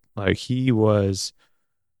devastated. Like, he was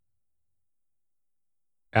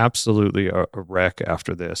absolutely a wreck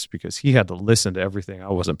after this, because he had to listen to everything I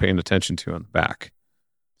wasn't paying attention to in the back.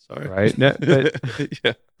 Sorry. Right? But,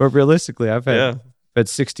 but realistically, I've had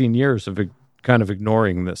 16 years of kind of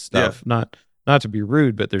ignoring this stuff. Yeah. Not to be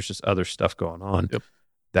rude, but there's just other stuff going on. Yep.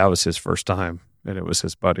 That was his first time, and it was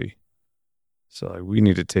his buddy. So, like, we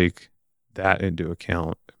need to take that into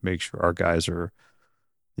account, make sure our guys are,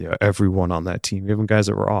 yeah, everyone on that team, even guys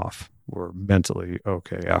that were off, were mentally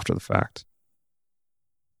okay after the fact.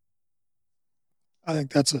 I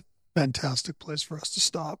think that's a fantastic place for us to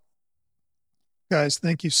stop. Guys,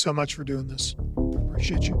 thank you so much for doing this.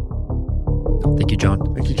 Appreciate you. Thank you,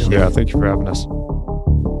 John. Thank you, John. Yeah, thank you for having us.